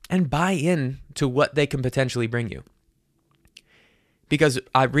 and buy in to what they can potentially bring you. Because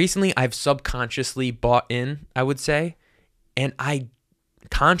I've subconsciously bought in, I would say, and I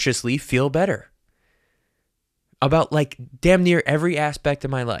consciously feel better about like damn near every aspect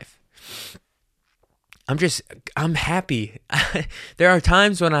of my life. I'm happy. There are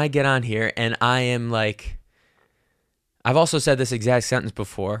times when I get on here and I am like, I've also said this exact sentence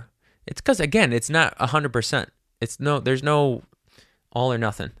before. It's because, again, it's not 100%. There's no all or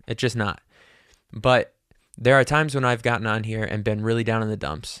nothing. It's just not. But there are times when I've gotten on here and been really down in the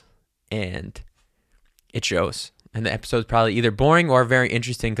dumps, and it shows. And the episode's probably either boring or very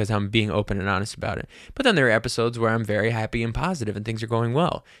interesting because I'm being open and honest about it. But then there are episodes where I'm very happy and positive and things are going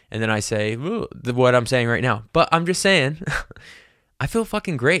well. And then I say, what I'm saying right now. But I'm just saying, I feel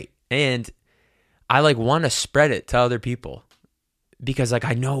fucking great. And I like want to spread it to other people because like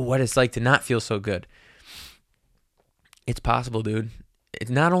I know what it's like to not feel so good. It's possible, dude.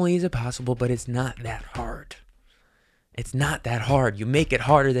 It's not only is it possible, but it's not that hard. It's not that hard. You make it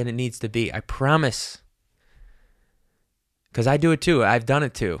harder than it needs to be. I promise. Because I do it too. I've done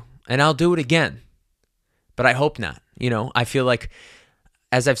it too. And I'll do it again. But I hope not. I feel like,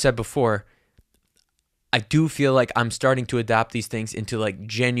 as I've said before, I do feel like I'm starting to adopt these things into like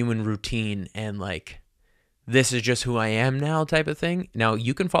genuine routine and like, this is just who I am now type of thing. Now,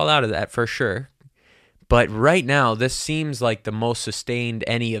 you can fall out of that for sure. But right now, this seems like the most sustained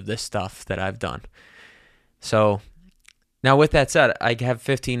any of this stuff that I've done. So, now with that said, I have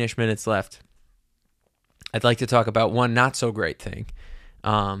 15-ish minutes left. I'd like to talk about one not so great thing,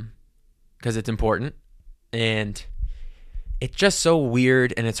 because it's important, and it's just so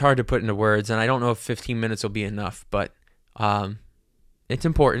weird, and it's hard to put into words, and I don't know if 15 minutes will be enough, but it's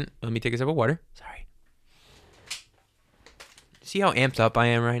important. Let me take a sip of water. Sorry. See how amped up I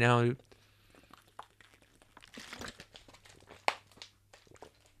am right now, dude?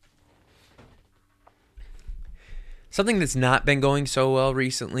 Something that's not been going so well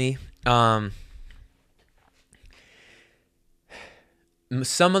recently. Some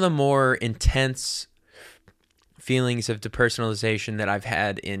of the more intense feelings of depersonalization that I've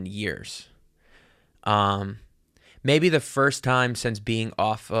had in years. Maybe the first time since being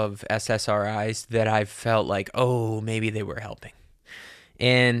off of SSRIs that I've felt like, oh, maybe they were helping.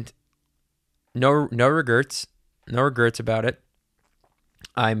 And no regrets about it.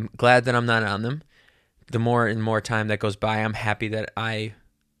 I'm glad that I'm not on them. The more and more time that goes by, I'm happy that I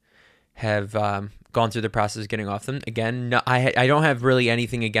have gone through the process of getting off them. Again, no, I don't have really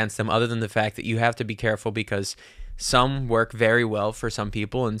anything against them other than the fact that you have to be careful because some work very well for some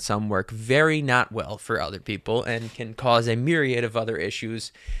people and some work very not well for other people and can cause a myriad of other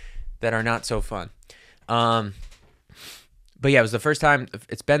issues that are not so fun. But yeah, it was the first time.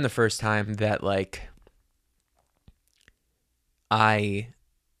 It's been the first time that like I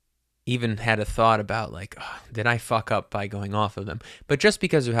even had a thought about like, oh, did I fuck up by going off of them? But just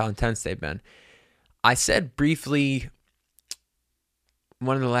because of how intense they've been. I said briefly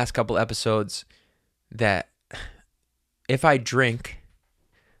one of the last couple episodes that if I drink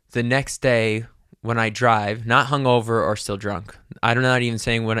the next day when I drive, not hungover or still drunk, I'm not even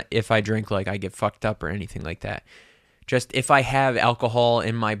saying if I drink like I get fucked up or anything like that. Just if I have alcohol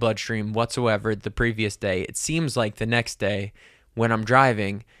in my bloodstream whatsoever the previous day, it seems like the next day when I'm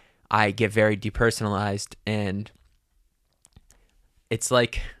driving, I get very depersonalized, and it's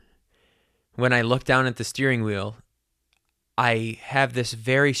like when I look down at the steering wheel, I have this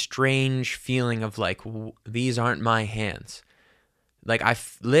very strange feeling of like, these aren't my hands. Like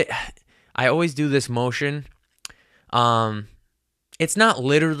I always do this motion. It's not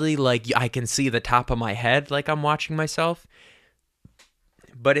literally like I can see the top of my head like I'm watching myself,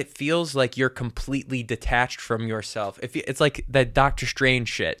 but it feels like you're completely detached from yourself. It's like that Doctor Strange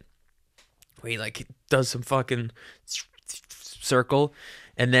shit where he like does some fucking circle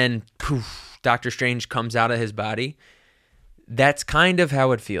and then poof, Doctor Strange comes out of his body. That's kind of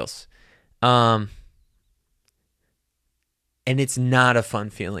how it feels. And it's not a fun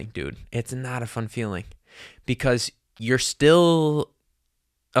feeling, dude. It's not a fun feeling because you're still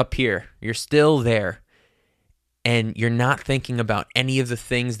up here. You're still there. And you're not thinking about any of the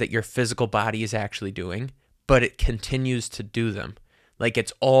things that your physical body is actually doing, but it continues to do them. Like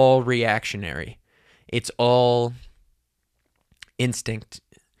it's all reactionary. It's all instinct.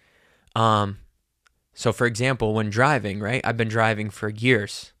 So for example, when driving, right? I've been driving for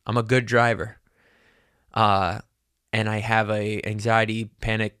years. I'm a good driver. And I have a anxiety,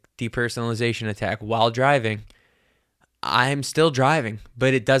 panic, depersonalization attack while driving. I'm still driving,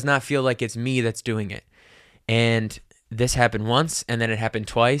 but it does not feel like it's me that's doing it. And this happened once, and then it happened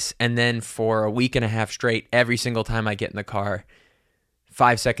twice, and then for a week and a half straight, every single time I get in the car,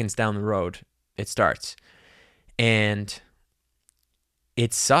 5 seconds down the road, it starts. And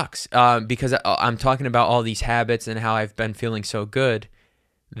it sucks because I'm talking about all these habits and how I've been feeling so good.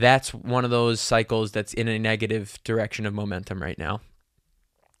 That's one of those cycles that's in a negative direction of momentum right now.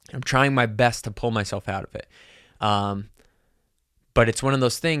 I'm trying my best to pull myself out of it. But it's one of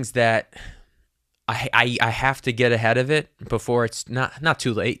those things that I have to get ahead of it before it's not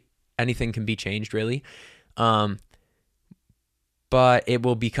too late. Anything can be changed, really. But it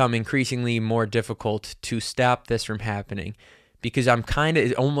will become increasingly more difficult to stop this from happening because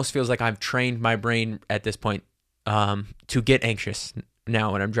it almost feels like I've trained my brain at this point to get anxious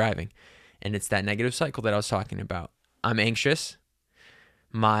now when I'm driving. And it's that negative cycle that I was talking about. I'm anxious.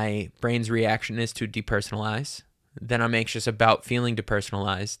 My brain's reaction is to depersonalize. Then I'm anxious about feeling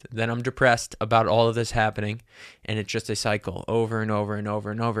depersonalized. Then I'm depressed about all of this happening. And it's just a cycle over and over and over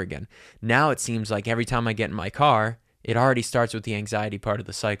and over again. Now it seems like every time I get in my car, it already starts with the anxiety part of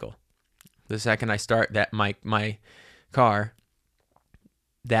the cycle. The second I start my car,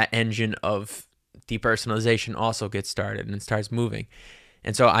 that engine of depersonalization also gets started and it starts moving.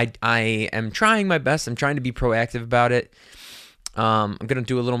 And so I am trying my best. I'm trying to be proactive about it. I'm going to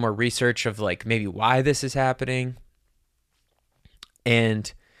do a little more research of like maybe why this is happening.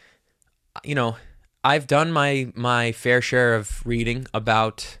 And, you know, I've done my fair share of reading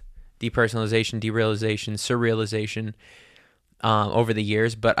about depersonalization, derealization, surrealization over the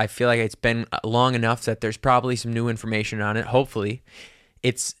years, but I feel like it's been long enough that there's probably some new information on it. Hopefully.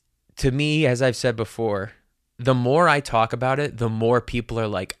 It's, to me, as I've said before, the more I talk about it, the more people are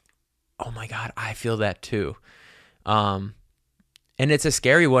like, oh my God, I feel that too. And it's a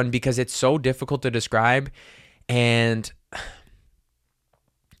scary one because it's so difficult to describe. And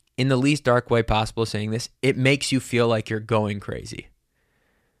in the least dark way possible saying this, it makes you feel like you're going crazy.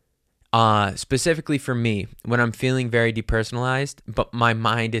 Specifically for me, when I'm feeling very depersonalized, but my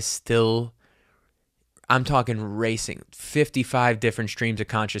mind is still, I'm talking racing, 55 different streams of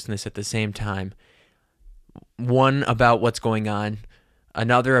consciousness at the same time. One about what's going on,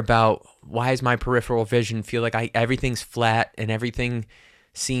 another about why is my peripheral vision feel like everything's flat and everything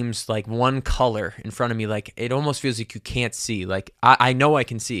seems like one color in front of me. Like it almost feels like you can't see. Like I know I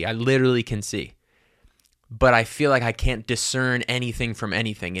can see. I literally can see. But I feel like I can't discern anything from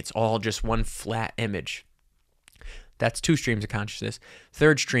anything. It's all just one flat image. That's 2 streams of consciousness.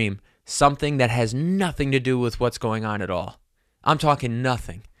 Third stream, something that has nothing to do with what's going on at all. I'm talking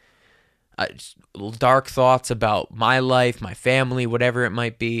nothing. Dark thoughts about my life, my family, whatever it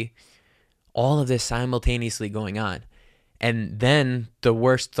might be. All of this simultaneously going on. And then the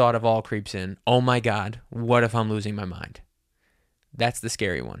worst thought of all creeps in. Oh my God, what if I'm losing my mind? That's the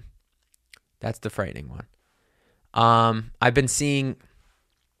scary one. That's the frightening one. I've been seeing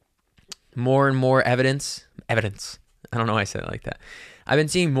more and more evidence. I don't know why I said it like that. I've been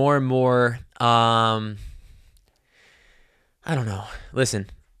seeing more and more, I don't know. Listen,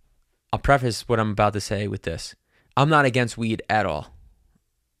 I'll preface what I'm about to say with this. I'm not against weed at all.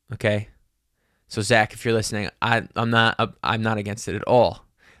 Okay? So Zach, if you're listening, I'm not against it at all.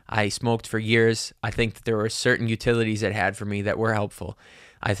 I smoked for years. I think that there were certain utilities it had for me that were helpful.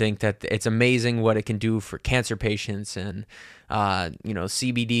 I think that it's amazing what it can do for cancer patients and,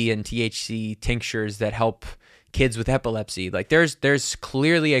 CBD and THC tinctures that help kids with epilepsy. Like there's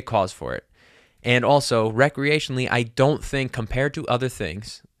clearly a cause for it. And also recreationally, I don't think compared to other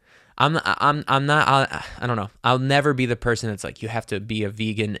things, I don't know. I'll never be the person that's like, you have to be a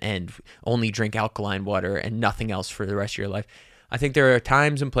vegan and only drink alkaline water and nothing else for the rest of your life. I think there are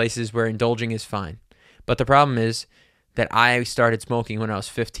times and places where indulging is fine. But the problem is that I started smoking when I was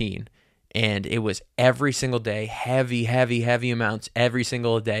 15, and it was every single day, heavy amounts every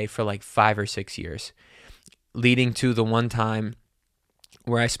single day for like 5 or 6 years, leading to the one time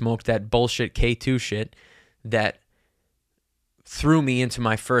where I smoked that bullshit K2 shit that threw me into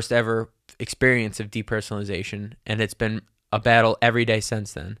my first ever experience of depersonalization, and it's been a battle every day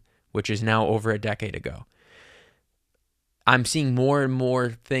since then, which is now over a decade ago. I'm seeing more and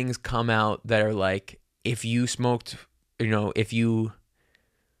more things come out that are like, if you smoke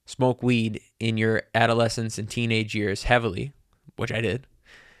weed in your adolescence and teenage years heavily, which I did,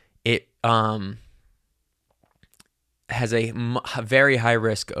 it has a very high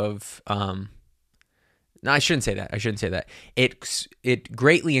risk of no, I shouldn't say that. It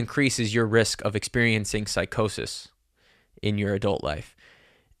greatly increases your risk of experiencing psychosis in your adult life.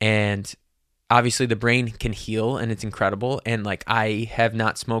 And obviously the brain can heal and it's incredible. And like, I have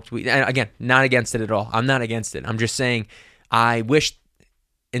not smoked weed. And again, not against it at all. I'm not against it. I'm just saying I wish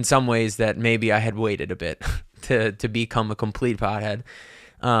in some ways that maybe I had waited a bit to become a complete pothead.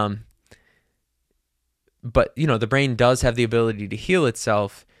 But the brain does have the ability to heal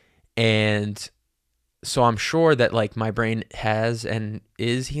itself. And so I'm sure that like my brain has and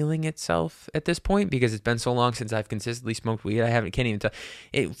is healing itself at this point because it's been so long since I've consistently smoked weed. Can't even tell.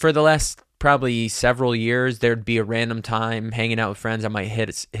 For the last probably several years, there'd be a random time hanging out with friends. I might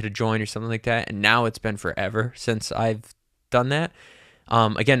hit a joint or something like that. And now it's been forever since I've done that.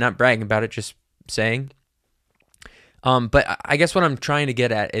 Again, not bragging about it, just saying. But I guess what I'm trying to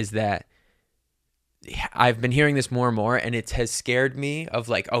get at is that I've been hearing this more and more, and it has scared me of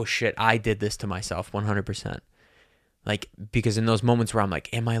like, oh shit, I did this to myself 100%. Like, because in those moments where I'm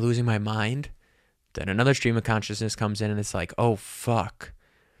like, am I losing my mind? Then another stream of consciousness comes in and it's like, oh fuck,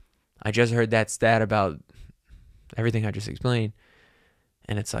 I just heard that stat about everything I just explained.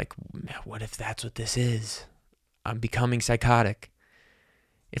 And it's like, what if that's what this is? I'm becoming psychotic.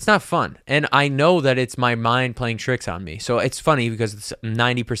 It's not fun. And I know that it's my mind playing tricks on me. So it's funny because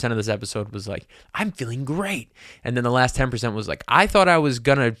 90% of this episode was like, I'm feeling great. And then the last 10% was like, I thought I was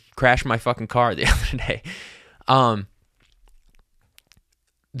going to crash my fucking car the other day.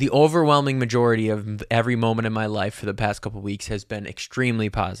 The overwhelming majority of every moment in my life for the past couple of weeks has been extremely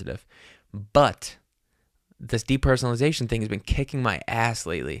positive. But this depersonalization thing has been kicking my ass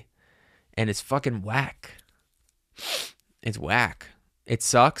lately. And it's fucking whack. It's whack. It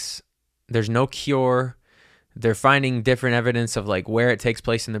sucks. There's no cure. They're finding different evidence of like where it takes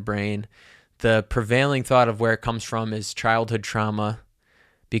place in the brain. The prevailing thought of where it comes from is childhood trauma,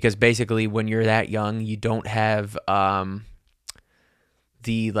 because basically when you're that young, you don't have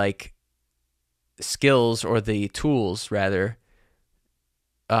the like skills, or the tools rather,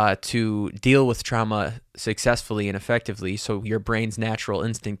 to deal with trauma successfully and effectively. So your brain's natural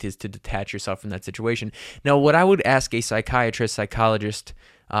instinct is to detach yourself from that situation. Now, what I would ask a psychiatrist, psychologist,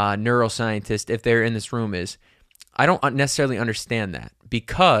 neuroscientist, if they're in this room, is I don't necessarily understand that,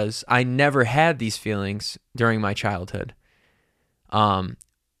 because I never had these feelings during my childhood.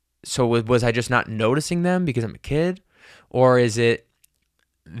 So was I just not noticing them because I'm a kid? Or is it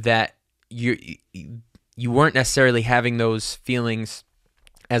that you weren't necessarily having those feelings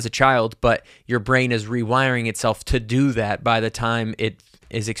as a child, but your brain is rewiring itself to do that by the time it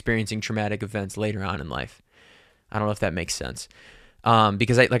is experiencing traumatic events later on in life? I don't know if that makes sense.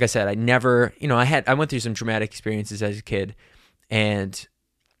 Because like I said, I never, I went through some traumatic experiences as a kid, and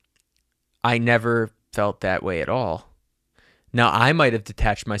I never felt that way at all. Now, I might have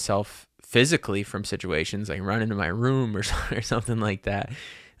detached myself physically from situations, like run into my room or something like that,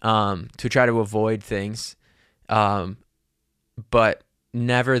 to try to avoid things. But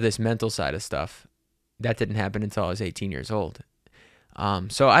never this mental side of stuff. That didn't happen until I was 18 years old.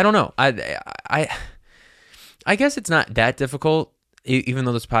 So I don't know. I guess it's not that difficult, even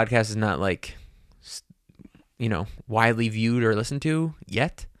though this podcast is not like, widely viewed or listened to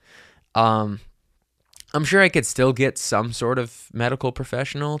yet. I'm sure I could still get some sort of medical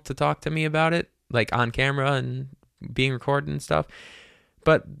professional to talk to me about it, like on camera and being recorded and stuff.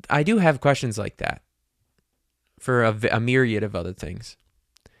 But I do have questions like that for a myriad of other things.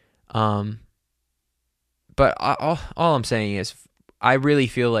 But all I'm saying is, I really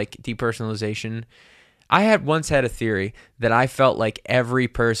feel like depersonalization. I once had a theory that I felt like every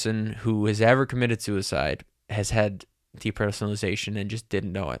person who has ever committed suicide has had depersonalization and just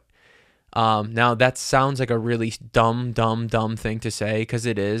didn't know it. Now that sounds like a really dumb thing to say, because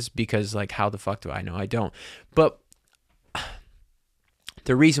it is, because like, how the fuck do I know? I don't. But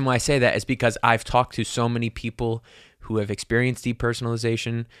the reason why I say that is because I've talked to so many people who have experienced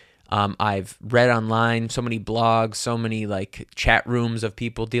depersonalization. I've read online so many blogs, so many like chat rooms of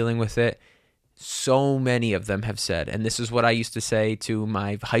people dealing with it. So many of them have said, and this is what I used to say to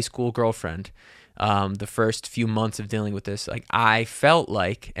my high school girlfriend, the first few months of dealing with this, like, I felt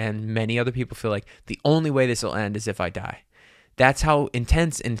like, and many other people feel like, the only way this will end is if I die. That's how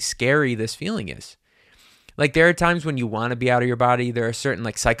intense and scary this feeling is. Like, there are times when you want to be out of your body. There are certain,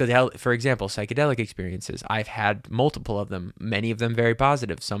 like, psychedelic experiences. I've had multiple of them, many of them very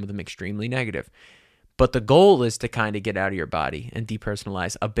positive, some of them extremely negative. But the goal is to kind of get out of your body and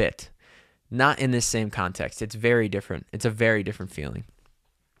depersonalize a bit. Not in this same context. It's very different. It's a very different feeling.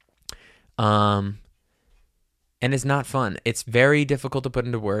 And it's not fun. It's very difficult to put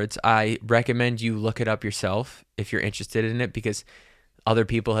into words. I recommend you look it up yourself if you're interested in it, because other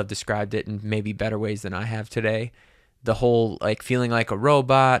people have described it in maybe better ways than I have today. The whole like feeling like a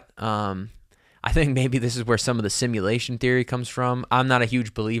robot. I think maybe this is where some of the simulation theory comes from. I'm not a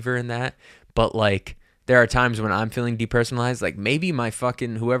huge believer in that, but like, there are times when I'm feeling depersonalized. Like, maybe my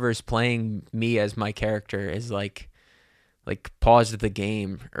fucking whoever's playing me as my character is like paused the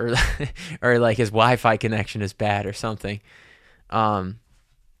game, or or like his Wi-Fi connection is bad or something. It's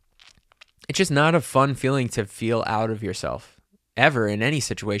just not a fun feeling to feel out of yourself ever in any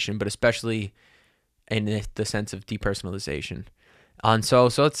situation, but especially in the sense of depersonalization. And so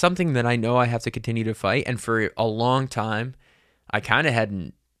it's something that I know I have to continue to fight. And for a long time, I kind of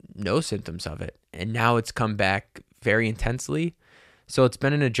had no symptoms of it, and now it's come back very intensely. So it's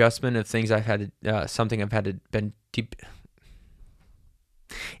been an adjustment of things I've had to,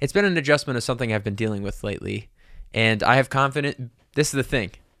 It's been an adjustment of something I've been dealing with lately, and I have confidence. This is the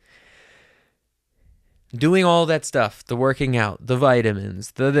thing. Doing all that stuff, the working out, the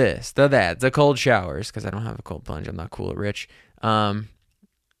vitamins, the this, the that, the cold showers, because I don't have a cold plunge. I'm not cool or rich. All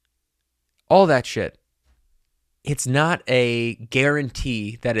that shit. It's not a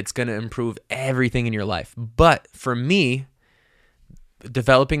guarantee that it's going to improve everything in your life. But for me,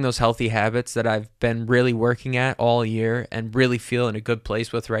 developing those healthy habits that I've been really working at all year and really feel in a good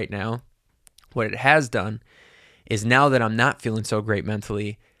place with right now, what it has done is, now that I'm not feeling so great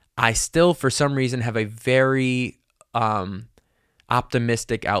mentally, I still, for some reason, have a very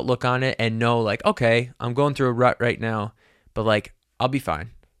optimistic outlook on it, and know like, okay, I'm going through a rut right now, but like, I'll be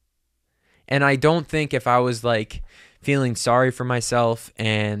fine. And I don't think if I was like feeling sorry for myself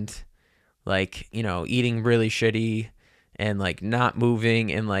and like, eating really shitty and like not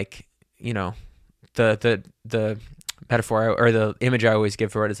moving, and like, the metaphor or the image I always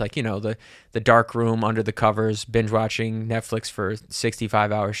give for it is like, the dark room under the covers, binge watching Netflix for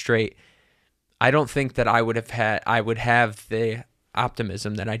 65 hours straight. I don't think that I would have the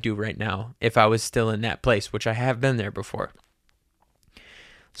optimism that I do right now if I was still in that place, which I have been there before.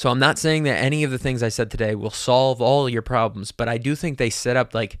 So I'm not saying that any of the things I said today will solve all your problems, but I do think they set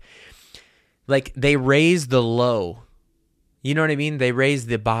up like they raise the low. You know what I mean? They raise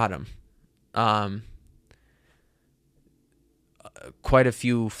the bottom. Quite a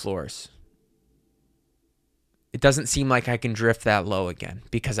few floors. It doesn't seem like I can drift that low again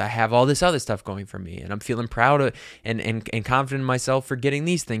because I have all this other stuff going for me, and I'm feeling proud of and confident in myself for getting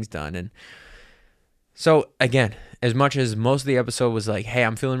these things done. And so again, as much as most of the episode was like, hey,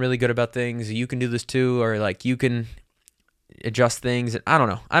 I'm feeling really good about things, you can do this too, or like you can adjust things. I don't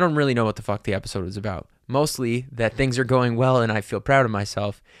know. I don't really know what the fuck the episode was about. Mostly that things are going well and I feel proud of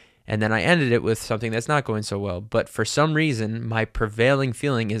myself. And then I ended it with something that's not going so well. But for some reason, my prevailing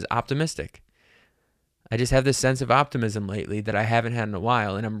feeling is optimistic. I just have this sense of optimism lately that I haven't had in a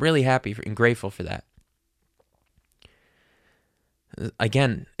while, and I'm really happy and grateful for that.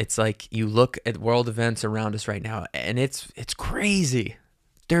 Again, it's like you look at world events around us right now, and it's crazy.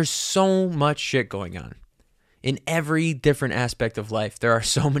 There's so much shit going on. In every different aspect of life, there are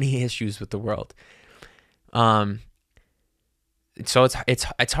so many issues with the world. So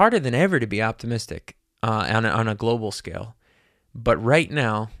it's harder than ever to be optimistic on a global scale. But right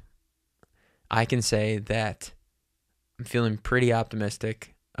now, I can say that I'm feeling pretty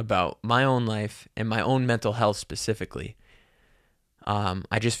optimistic about my own life and my own mental health specifically.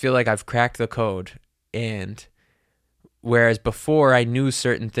 I just feel like I've cracked the code, and whereas before I knew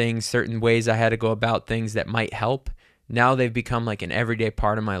certain things, certain ways I had to go about things that might help, now they've become like an everyday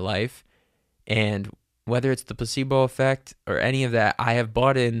part of my life. And whether it's the placebo effect or any of that, I have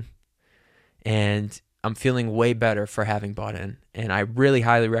bought in, and I'm feeling way better for having bought in. And I really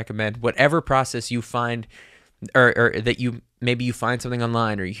highly recommend whatever process you find, or that maybe you find something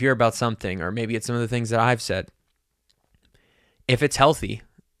online, or you hear about something, or maybe it's some of the things that I've said. If it's healthy,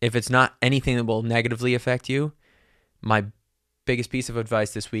 if it's not anything that will negatively affect you, my biggest piece of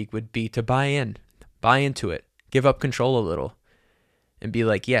advice this week would be to buy into it, give up control a little, and be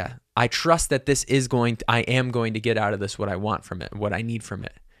like, yeah, I trust that I am going to get out of this what I want from it, what I need from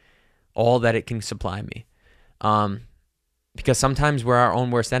it, all that it can supply me. Because sometimes we're our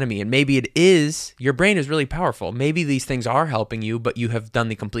own worst enemy, and maybe it is, your brain is really powerful. Maybe these things are helping you, but you have done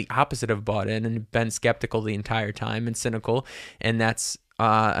the complete opposite of bought in and been skeptical the entire time and cynical, and that's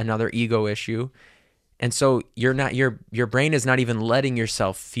another ego issue. And so your brain is not even letting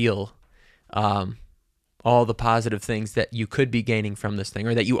yourself feel all the positive things that you could be gaining from this thing,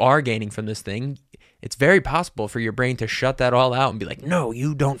 or that you are gaining from this thing. It's very possible for your brain to shut that all out and be like, no,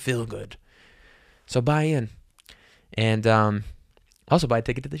 you don't feel good. So buy in. And also buy a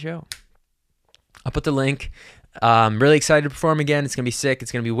ticket to the show. I'll put the link. I'm really excited to perform again. It's going to be sick.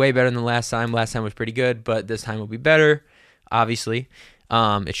 It's going to be way better than the last time. Last time was pretty good, but this time will be better, obviously.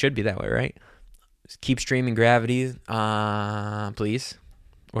 It should be that way, right? Just keep streaming Gravity, please.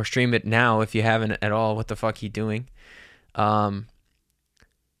 Or stream it now if you haven't at all. What the fuck are you doing? And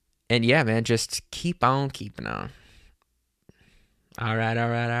yeah, man, just keep on keeping on. All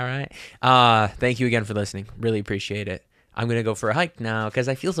right. Thank you again for listening. Really appreciate it. I'm going to go for a hike now because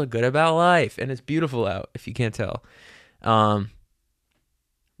I feel so good about life, and it's beautiful out, if you can't tell. Yeah,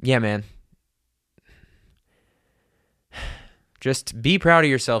 man. Just be proud of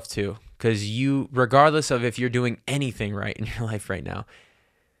yourself too, because regardless of if you're doing anything right in your life right now,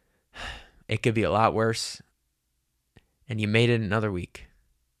 it could be a lot worse, and you made it another week.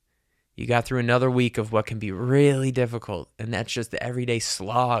 You got through another week of what can be really difficult, and that's just the everyday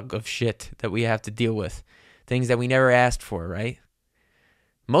slog of shit that we have to deal with. Things that we never asked for, right?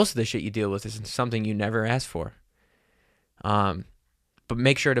 Most of the shit you deal with is something you never asked for. But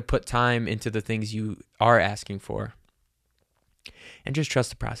make sure to put time into the things you are asking for. And just trust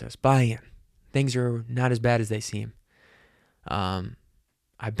the process. Buy in. Things are not as bad as they seem.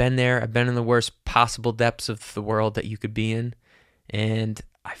 I've been there. I've been in the worst possible depths of the world that you could be in. And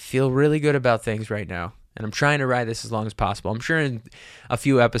I feel really good about things right now. And I'm trying to ride this as long as possible. I'm sure in a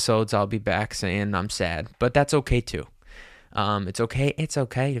few episodes I'll be back saying I'm sad. But that's okay too. It's okay. It's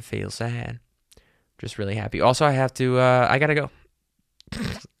okay to feel sad. Just really happy. Also, I gotta go.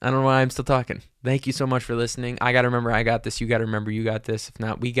 I don't know why I'm still talking. Thank you so much for listening. I gotta remember I got this. You gotta remember you got this. If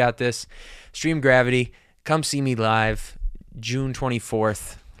not, we got this. Stream Gravity. Come see me live. June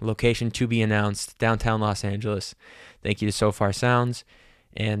 24th. Location to be announced. Downtown Los Angeles. Thank you to So Far Sounds.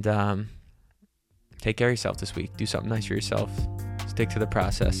 And take care of yourself this week. Do something nice for yourself. Stick to the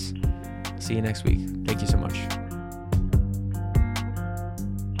process. See you next week. Thank you so much.